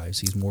our lives.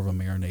 He's more of a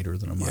marinator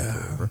than a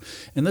microwaver.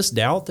 And this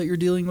doubt that you're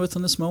dealing with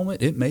in this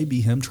moment, it may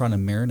be Him trying to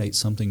marinate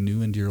something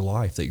new into your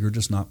life that you're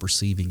just not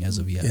perceiving as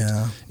of yet.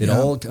 It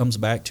all comes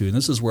back to, and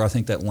this is where I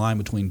think that line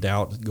between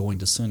doubt and going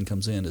to sin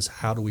comes in, is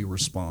how do we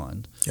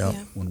respond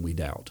when we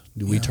doubt?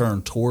 Do we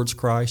turn towards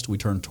Christ? Do we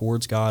turn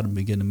towards God and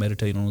begin to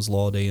meditate on His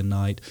law day and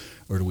night,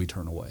 or do we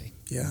turn away?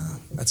 Yeah,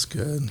 that's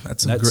good.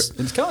 It's kind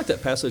of like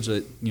that passage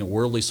that,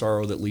 worldly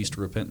sorrow that leads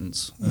to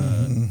repentance.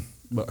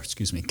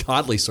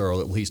 Godly sorrow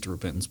that leads to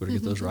repentance, better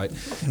get those right,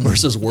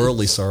 versus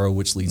worldly sorrow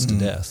which leads to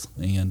death.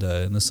 And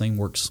the same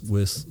works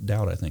with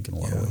doubt, I think, in a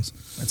lot of ways.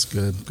 That's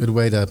good. Good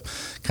way to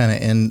kind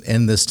of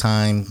end this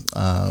time.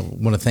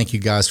 Want to thank you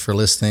guys for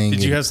listening.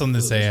 Did you have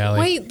something to say, Allie?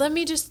 Wait, let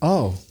me just...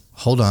 Oh,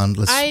 hold on.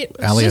 Allie has something to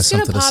say. I was just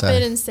going to pop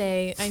in and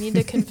say, I need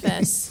to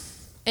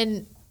confess,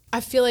 and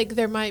I feel like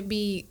there might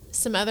be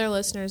some other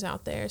listeners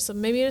out there, so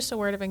maybe just a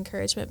word of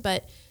encouragement,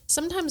 but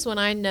sometimes when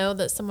I know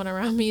that someone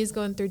around me is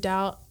going through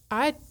doubt,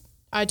 I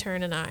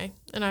turn and I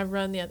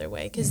run the other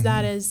way, because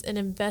that is an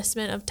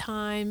investment of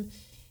time,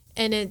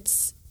 and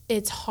it's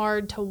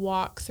hard to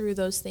walk through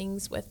those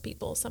things with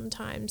people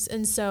sometimes.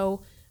 And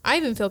so I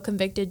even feel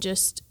convicted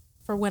just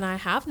for when I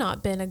have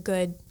not been a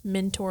good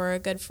mentor or a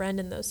good friend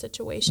in those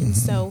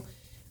situations. So,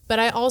 but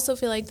I also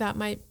feel like that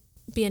might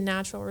be a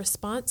natural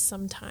response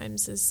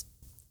sometimes.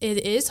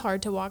 It is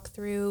hard to walk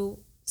through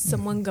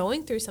someone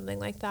going through something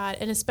like that,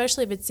 and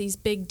especially if it's these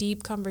big,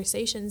 deep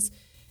conversations.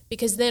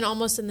 Because then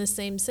almost in the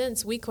same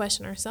sense, we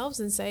question ourselves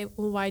and say,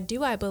 well, why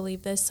do I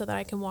believe this so that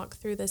I can walk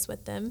through this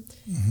with them?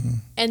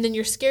 And then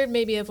you're scared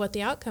maybe of what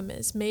the outcome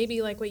is.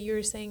 Maybe like what you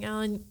were saying,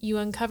 Alan, you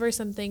uncover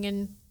something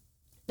and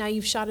now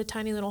you've shot a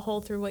tiny little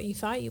hole through what you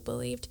thought you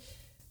believed.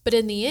 But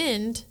in the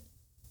end,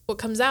 what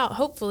comes out,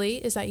 hopefully,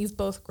 is that you've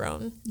both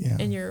grown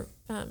in your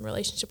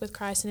relationship with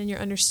Christ and in your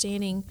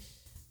understanding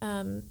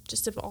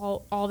just of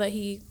all that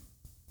He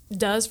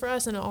does for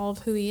us and all of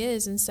who He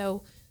is. And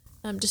so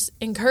just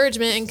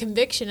encouragement and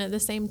conviction at the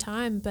same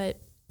time, but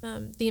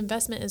the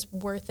investment is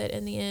worth it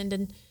in the end.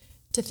 And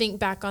to think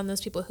back on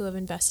those people who have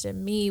invested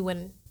in me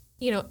when,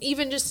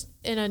 even just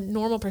in a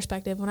normal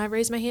perspective, when I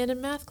raised my hand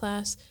in math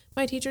class,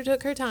 my teacher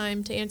took her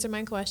time to answer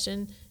my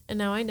question, and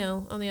now I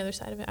know on the other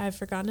side of it, I've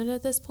forgotten it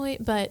at this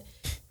point, but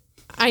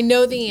I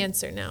know the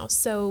answer now.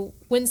 So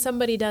when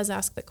somebody does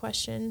ask the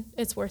question,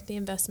 it's worth the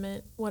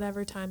investment,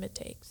 whatever time it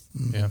takes.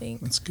 Yeah,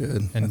 that's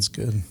good. And that's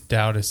good.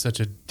 Doubt is such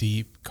a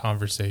deep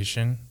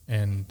conversation,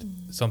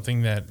 and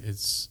something that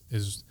is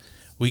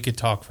we could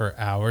talk for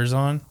hours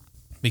on,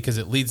 because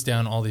it leads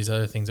down all these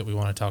other things that we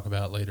want to talk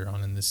about later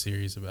on in this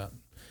series about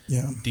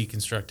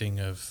deconstructing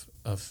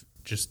of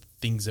just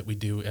things that we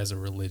do as a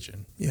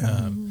religion.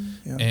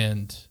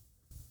 And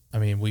I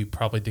mean, we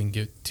probably didn't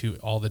get to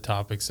all the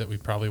topics that we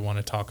probably want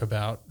to talk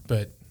about,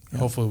 but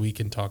hopefully we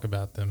can talk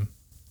about them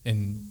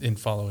in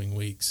following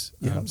weeks.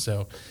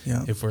 So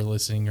if we're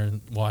listening or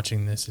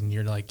watching this and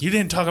you're like, you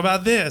didn't talk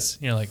about this,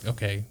 you're like,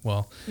 okay,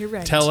 well, you're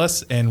right. Tell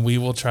us and we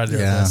will try to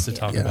best to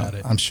talk about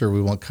it. I'm sure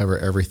we won't cover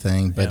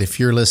everything, but if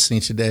you're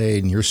listening today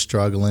and you're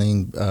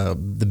struggling,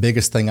 the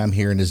biggest thing I'm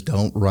hearing is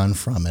don't run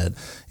from it.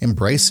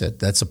 Embrace it.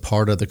 That's a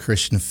part of the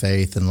Christian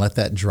faith, and let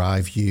that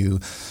drive you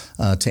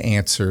to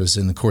answers.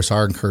 And of course,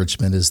 our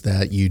encouragement is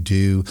that you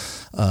do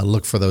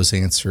look for those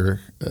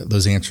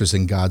answers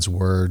in God's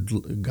word.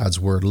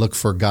 Look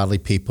for godly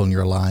people in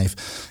your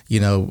life.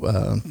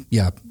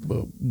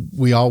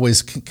 We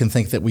always can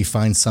think that we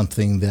find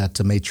something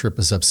that may trip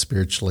us up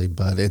spiritually,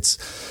 but it's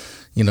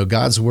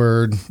God's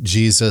word,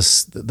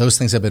 Jesus, those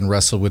things have been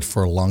wrestled with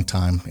for a long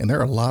time, and there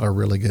are a lot of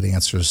really good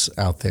answers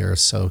out there.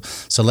 So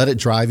let it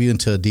drive you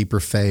into a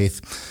deeper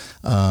faith.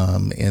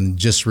 And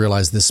just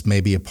realize this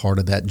may be a part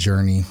of that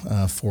journey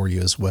for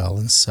you as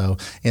well.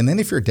 And then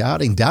if you're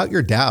doubting, doubt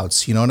your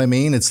doubts. You know what I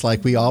mean? It's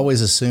like we always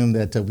assume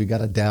that we got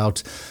to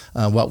doubt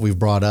what we've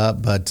brought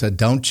up, but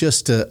don't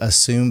just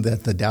assume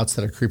that the doubts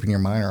that are creeping in your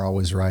mind are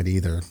always right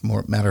either.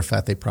 Matter of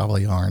fact, they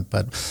probably aren't.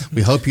 But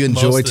we hope you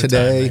enjoy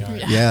today.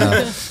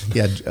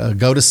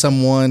 Go to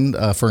someone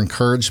for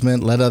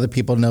encouragement. Let other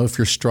people know if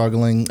you're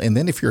struggling. And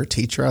then if you're a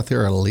teacher out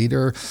there, a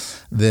leader,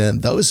 then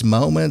those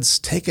moments,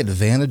 take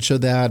advantage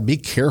of that. Be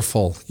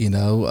careful.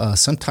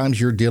 Sometimes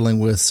you're dealing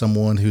with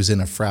someone who's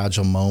in a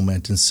fragile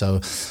moment. And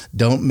so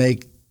don't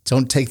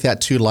take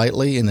that too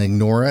lightly and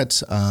ignore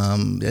it.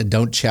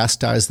 Don't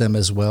chastise them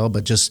as well,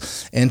 but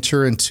just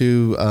enter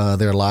into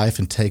their life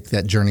and take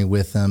that journey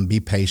with them. Be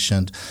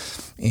patient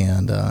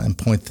and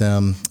point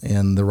them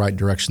in the right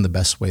direction the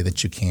best way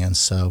that you can.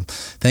 So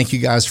thank you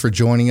guys for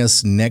joining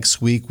us.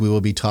 Next week, we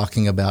will be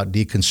talking about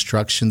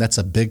deconstruction. That's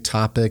a big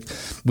topic.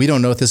 We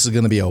don't know if this is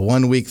going to be a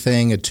 1-week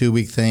thing, a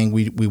 2-week thing.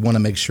 We want to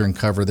make sure and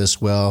cover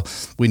this well.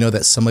 We know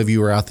that some of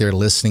you are out there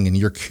listening and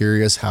you're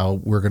curious how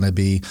we're going to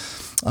be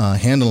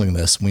handling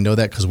this. We know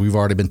that because we've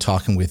already been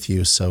talking with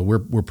you. So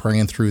we're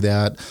praying through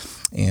that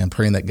and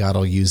praying that God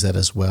will use that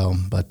as well.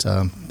 But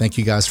thank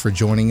you guys for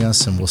joining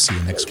us, and we'll see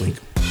you next week.